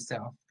honest with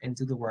yourself and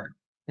do the work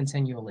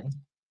continually.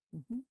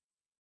 Mm-hmm.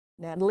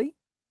 Natalie?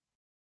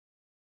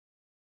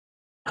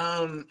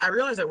 I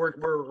realize that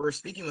we're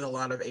speaking with a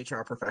lot of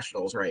HR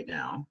professionals right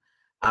now.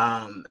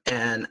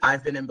 And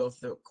I've been in both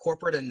the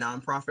corporate and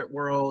nonprofit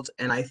world,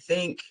 and I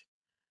think,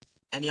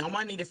 and y'all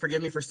might need to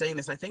forgive me for saying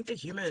this, I think the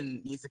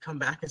human needs to come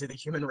back into the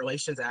human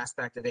relations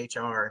aspect of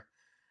HR.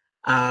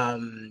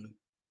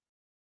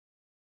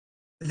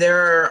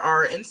 There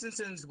are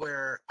instances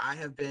where I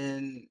have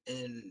been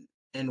in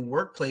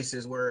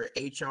workplaces where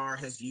HR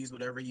has used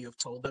whatever you have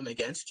told them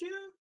against you.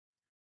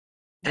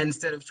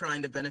 Instead of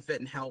trying to benefit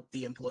and help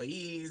the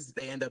employees,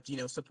 they end up,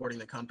 supporting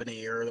the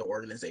company or the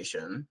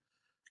organization.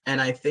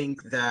 And I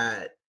think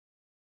that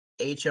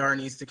HR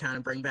needs to kind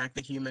of bring back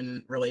the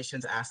human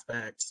relations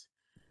aspect,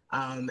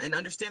 and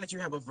understand that you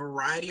have a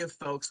variety of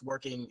folks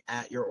working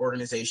at your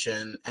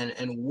organization,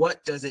 and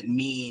what does it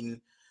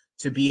mean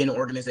to be an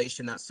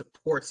organization that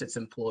supports its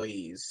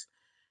employees.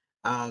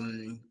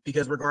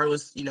 Because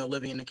regardless,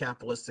 living in a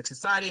capitalistic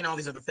society and all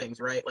these other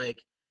things, right?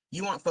 Like,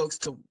 you want folks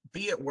to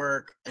be at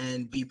work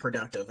and be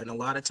productive. And a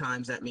lot of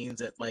times that means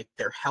that, like,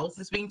 their health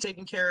is being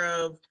taken care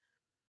of,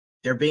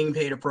 they're being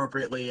paid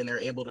appropriately, and they're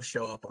able to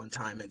show up on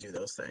time and do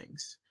those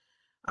things.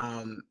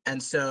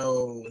 And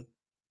so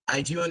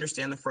I do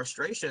understand the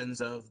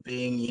frustrations of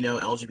being,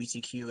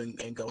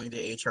 LGBTQ and going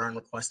to HR and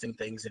requesting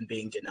things and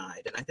being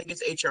denied. And I think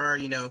it's HR,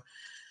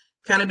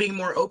 kind of being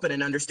more open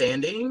and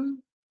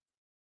understanding,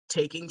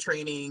 taking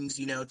trainings,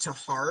 to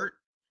heart,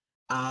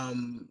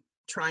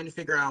 trying to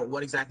figure out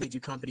what exactly do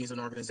companies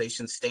and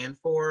organizations stand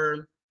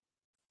for.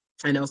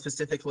 I know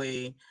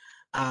specifically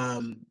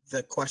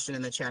the question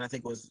in the chat, I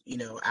think, was,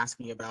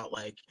 asking about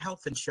like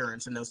health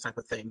insurance and those type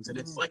of things. And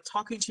it's like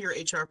talking to your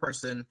HR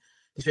person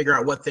to figure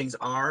out what things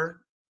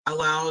are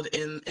allowed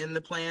in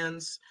the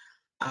plans.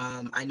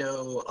 I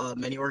know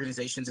many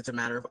organizations, it's a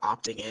matter of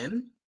opting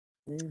in.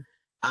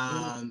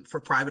 For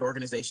private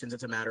organizations,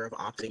 it's a matter of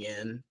opting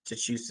in to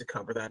choose to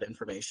cover that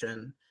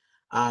information.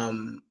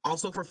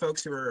 Also, for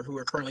folks who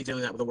are currently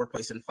doing that with the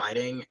workplace and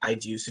fighting, I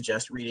do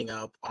suggest reading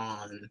up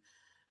on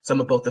some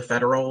of both the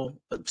federal,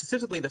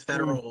 specifically the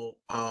federal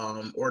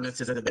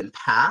ordinances that have been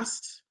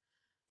passed,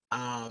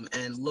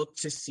 and look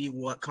to see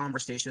what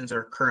conversations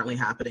are currently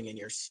happening in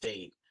your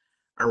state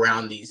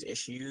around these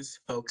issues.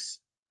 Folks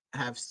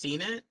have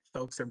seen it,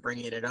 folks are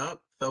bringing it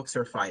up, folks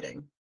are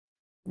fighting.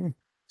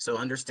 So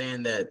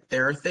understand that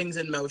there are things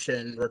in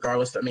motion,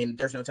 regardless. I mean,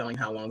 there's no telling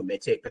how long it may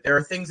take, but there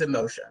are things in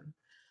motion.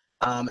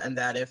 And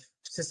that if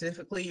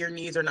specifically your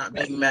needs are not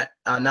being met,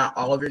 not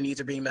all of your needs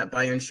are being met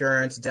by your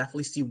insurance,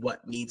 definitely see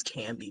what needs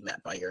can be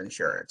met by your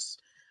insurance.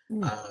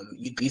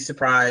 You'd be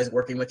surprised,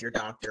 working with your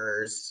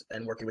doctors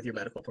and working with your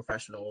medical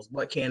professionals,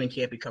 what can and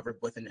can't be covered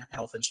within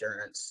health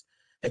insurance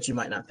that you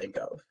might not think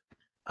of.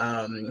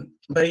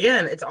 But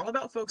again, it's all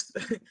about folks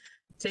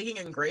taking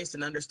in grace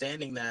and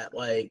understanding that,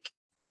 like,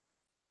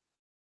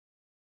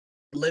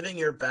 living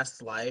your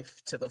best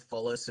life to the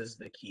fullest is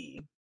the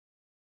key.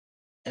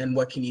 And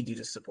what can you do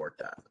to support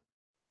that?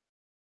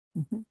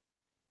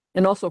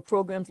 And also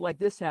programs like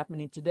this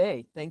happening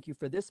today. Thank you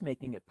for this,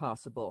 making it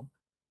possible.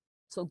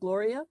 So,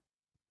 Gloria?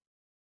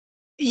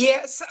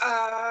 Yes,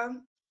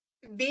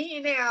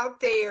 being out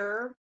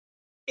there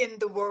in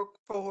the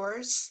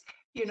workforce,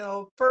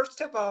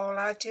 first of all,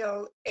 I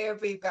tell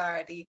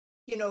everybody,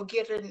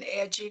 get an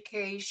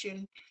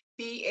education,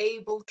 be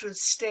able to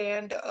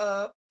stand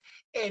up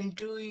and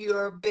do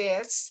your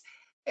best.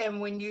 And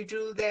when you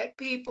do that,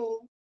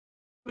 people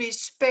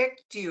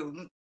respect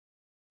you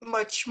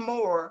much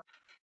more,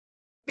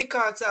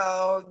 because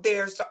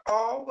there's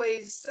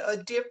always a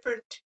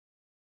different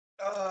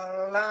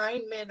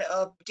alignment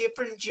of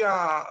different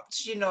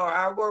jobs.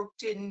 I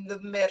worked in the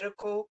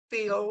medical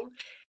field,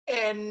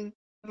 and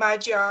my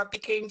job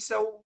became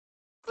so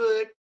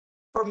good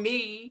for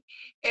me,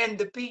 and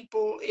the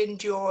people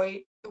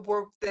enjoyed the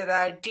work that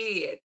I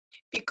did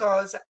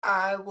because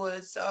I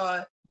was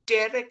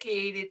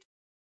dedicated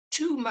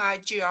to my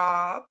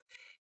job,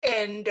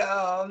 and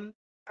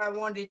I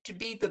wanted to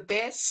be the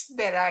best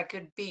that I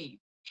could be.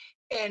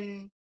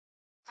 And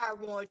I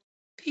want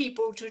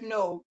people to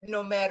know,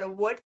 no matter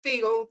what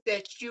field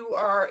that you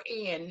are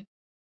in,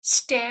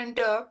 stand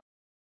up,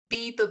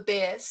 be the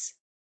best,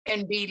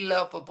 and be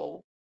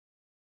lovable.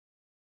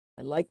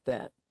 I like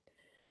that.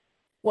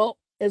 Well,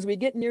 as we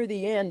get near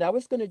the end, I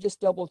was going to just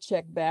double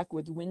check back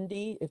with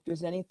Wendy if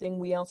there's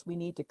anything else we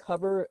need to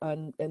cover.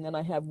 And then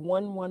I have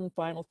one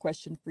final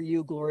question for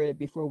you, Gloria,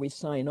 before we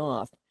sign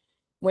off.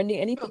 Wendy,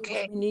 anything else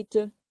Okay. we need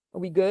to, are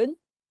we good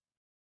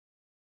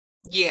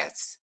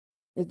Yes.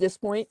 at this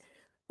point?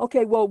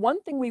 Okay, well,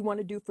 one thing we want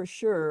to do for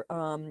sure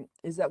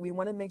is that we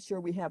want to make sure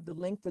we have the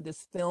link for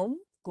this film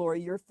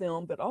Gloria, your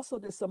film, but also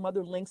there's some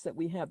other links that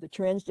we have. The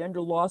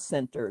Transgender Law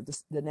Center,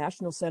 the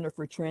National Center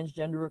for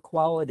Transgender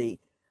Equality,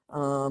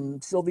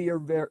 Sylvia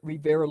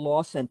Rivera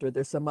Law Center.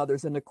 There's some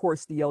others, and of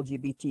course the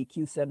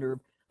LGBTQ Center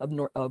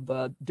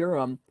of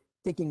Durham,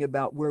 thinking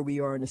about where we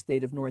are in the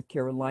state of North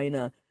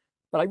Carolina.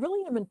 But I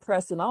really am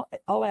impressed, and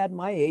I'll add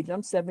my age.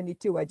 I'm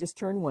 72. I just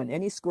turned one.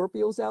 Any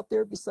Scorpios out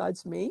there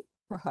besides me?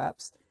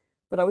 Perhaps.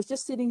 But I was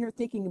just sitting here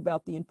thinking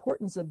about the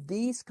importance of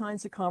these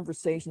kinds of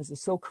conversations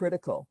is so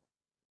critical,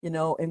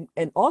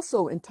 and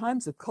also in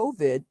times of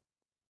COVID,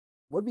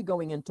 we'll be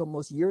going into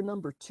almost year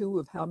number 2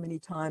 of how many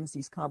times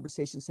these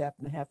conversations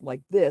happen to happen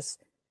like this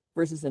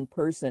versus in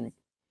person.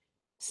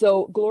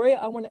 So, Gloria,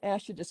 I want to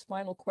ask you this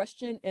final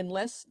question,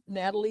 unless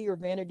Natalie or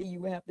Vanity,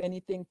 you have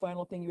anything,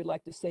 final thing you would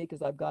like to say,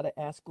 because I've got to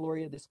ask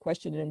Gloria this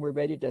question and we're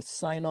ready to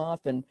sign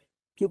off and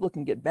people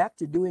can get back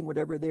to doing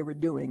whatever they were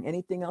doing.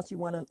 Anything else you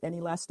want to, any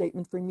last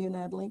statement from you,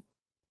 Natalie?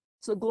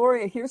 So,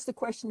 Gloria, here's the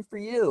question for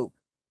you.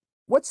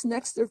 What's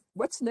next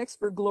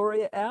for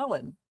Gloria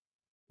Allen?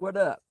 What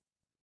up?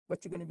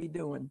 What you going to be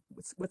doing?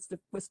 What's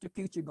the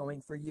future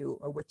going for you,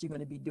 or what you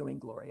going to be doing,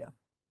 Gloria?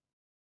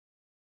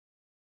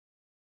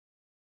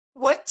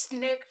 What's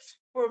next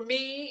for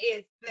me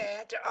is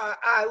that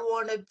I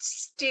want to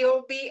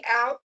still be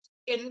out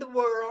in the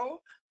world,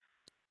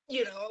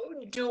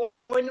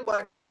 doing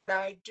what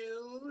I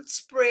do,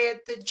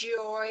 spread the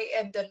joy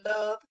and the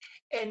love,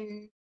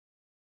 and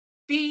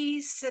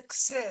be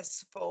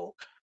successful.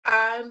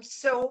 I'm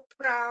so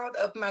proud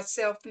of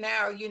myself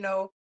now.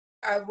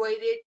 I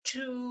waited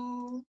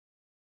to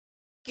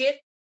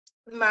get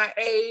my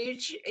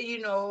age.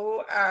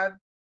 I've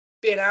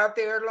been out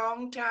there a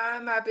long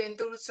time. I've been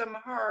through some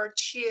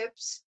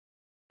hardships,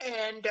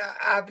 and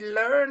I've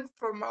learned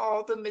from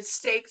all the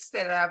mistakes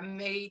that I've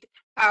made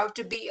how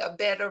to be a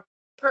better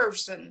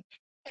person.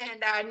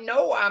 And I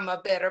know I'm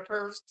a better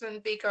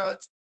person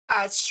because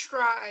I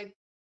strive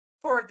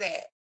for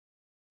that.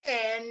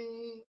 And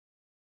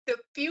the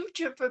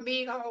future for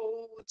me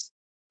holds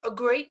a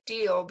great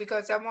deal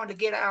because I want to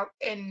get out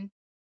and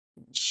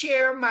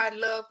share my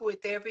love with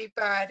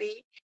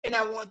everybody. And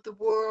I want the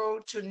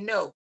world to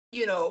know,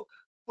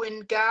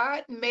 when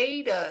God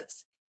made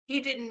us,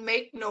 He didn't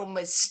make no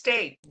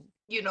mistake,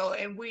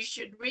 and we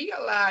should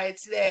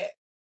realize that.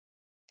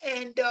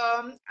 And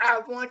I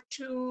want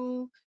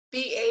to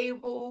be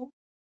able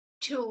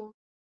to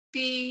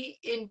be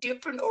in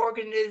different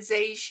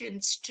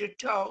organizations to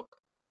talk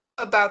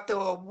about the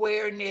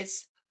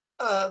awareness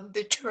of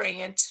the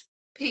trans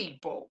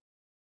people.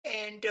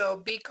 And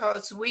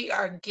because we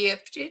are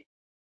gifted,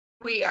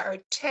 we are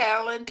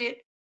talented,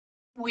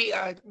 we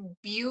are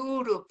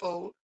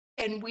beautiful,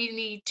 and we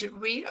need to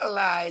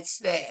realize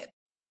that.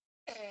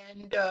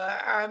 And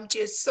I'm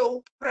just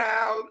so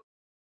proud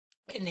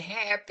and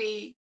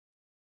happy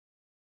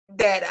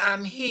that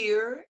I'm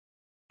here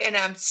and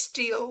I'm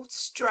still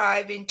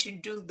striving to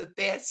do the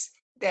best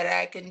that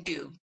I can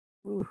do.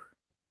 Ooh,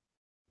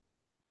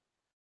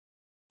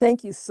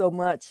 thank you so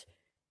much.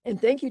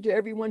 And thank you to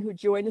everyone who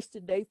joined us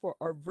today for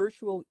our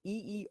virtual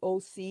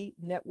EEOC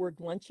Network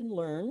Lunch and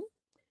Learn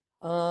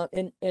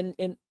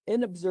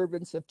in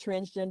observance of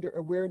Transgender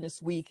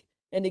Awareness Week.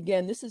 And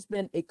again, this has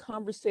been a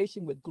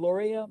conversation with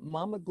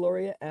Mama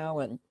Gloria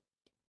Allen.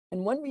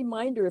 And one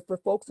reminder for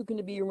folks who are going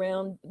to be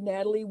around,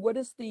 Natalie, what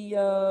is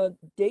the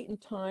date and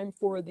time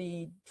for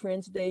the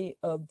Trans Day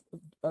of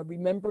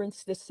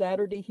Remembrance this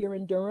Saturday here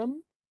in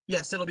Durham?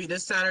 Yes, it'll be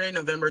this Saturday,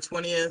 November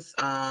 20th,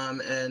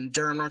 in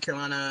Durham, North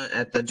Carolina,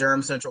 at the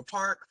Durham Central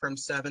Park from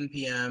 7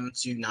 p.m.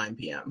 to 9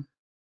 p.m.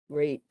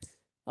 Great.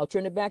 I'll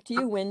turn it back to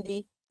you,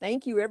 Wendy.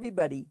 Thank you,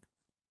 everybody.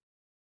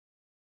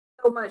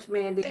 So much,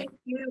 Mandy. Thank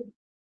you.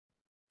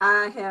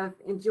 I have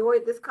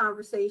enjoyed this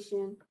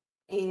conversation,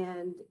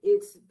 and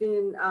it's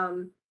been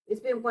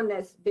one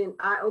that's been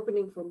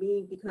eye-opening for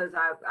me because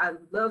I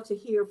love to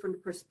hear from the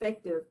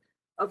perspective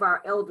of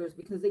our elders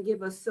because they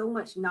give us so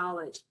much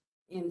knowledge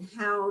in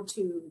how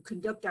to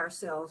conduct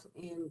ourselves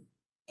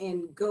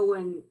and go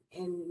and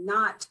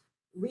not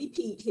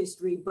repeat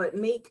history, but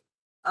make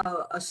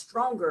a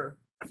stronger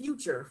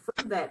future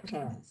from that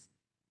past.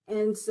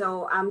 And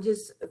so I'm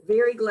just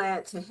very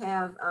glad to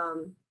have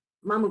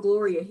Mama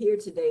Gloria here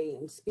today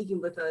and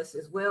speaking with us,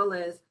 as well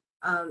as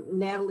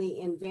Natalie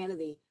and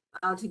Vanity,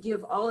 to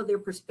give all of their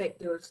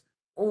perspectives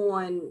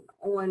on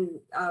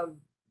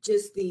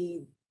just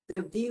the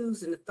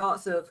views and the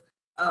thoughts of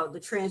the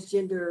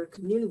transgender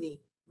community,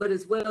 but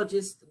as well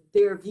just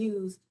their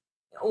views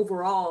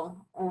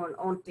overall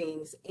on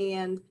things.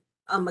 And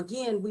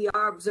again, we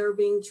are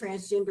observing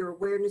Transgender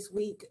Awareness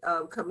Week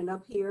coming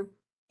up here.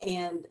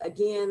 And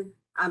again,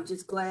 I'm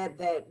just glad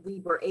that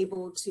we were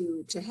able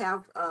to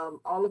have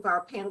all of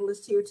our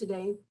panelists here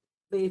today.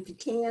 But if you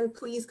can,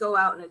 please go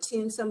out and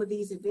attend some of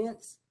these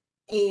events,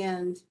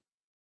 and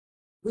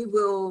we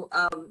will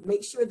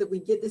make sure that we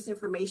get this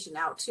information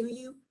out to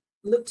you.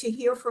 Look to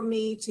hear from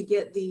me to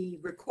get the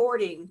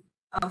recording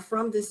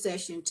from this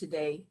session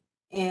today.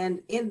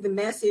 And in the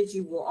message,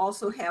 you will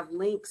also have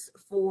links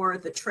for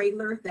the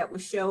trailer that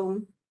was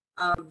shown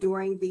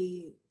during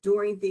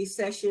the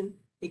session.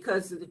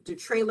 because the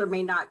trailer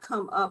may not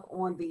come up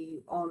on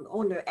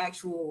the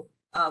actual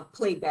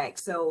playback.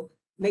 So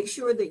make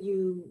sure that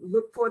you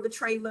look for the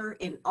trailer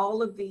and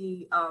all of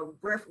the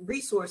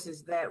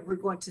resources that we're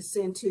going to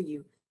send to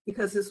you,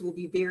 because this will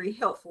be very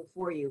helpful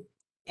for you.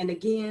 And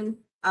again,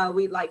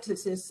 we'd like to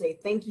just say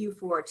thank you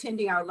for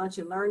attending our Lunch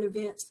and Learn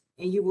events,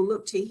 and you will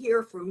look to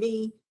hear from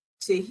me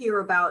to hear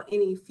about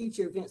any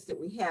future events that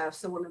we have.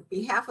 So on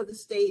behalf of the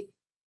state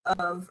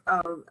of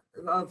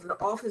the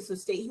Office of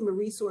State Human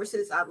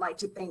Resources, I'd like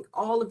to thank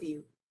all of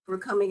you for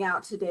coming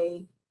out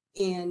today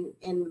and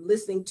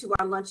listening to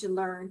our Lunch and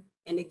Learn.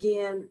 And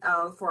again,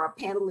 for our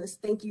panelists,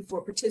 thank you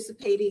for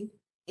participating,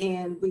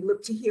 and we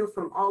look to hear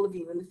from all of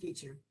you in the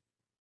future.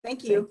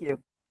 Thank you. Thank you.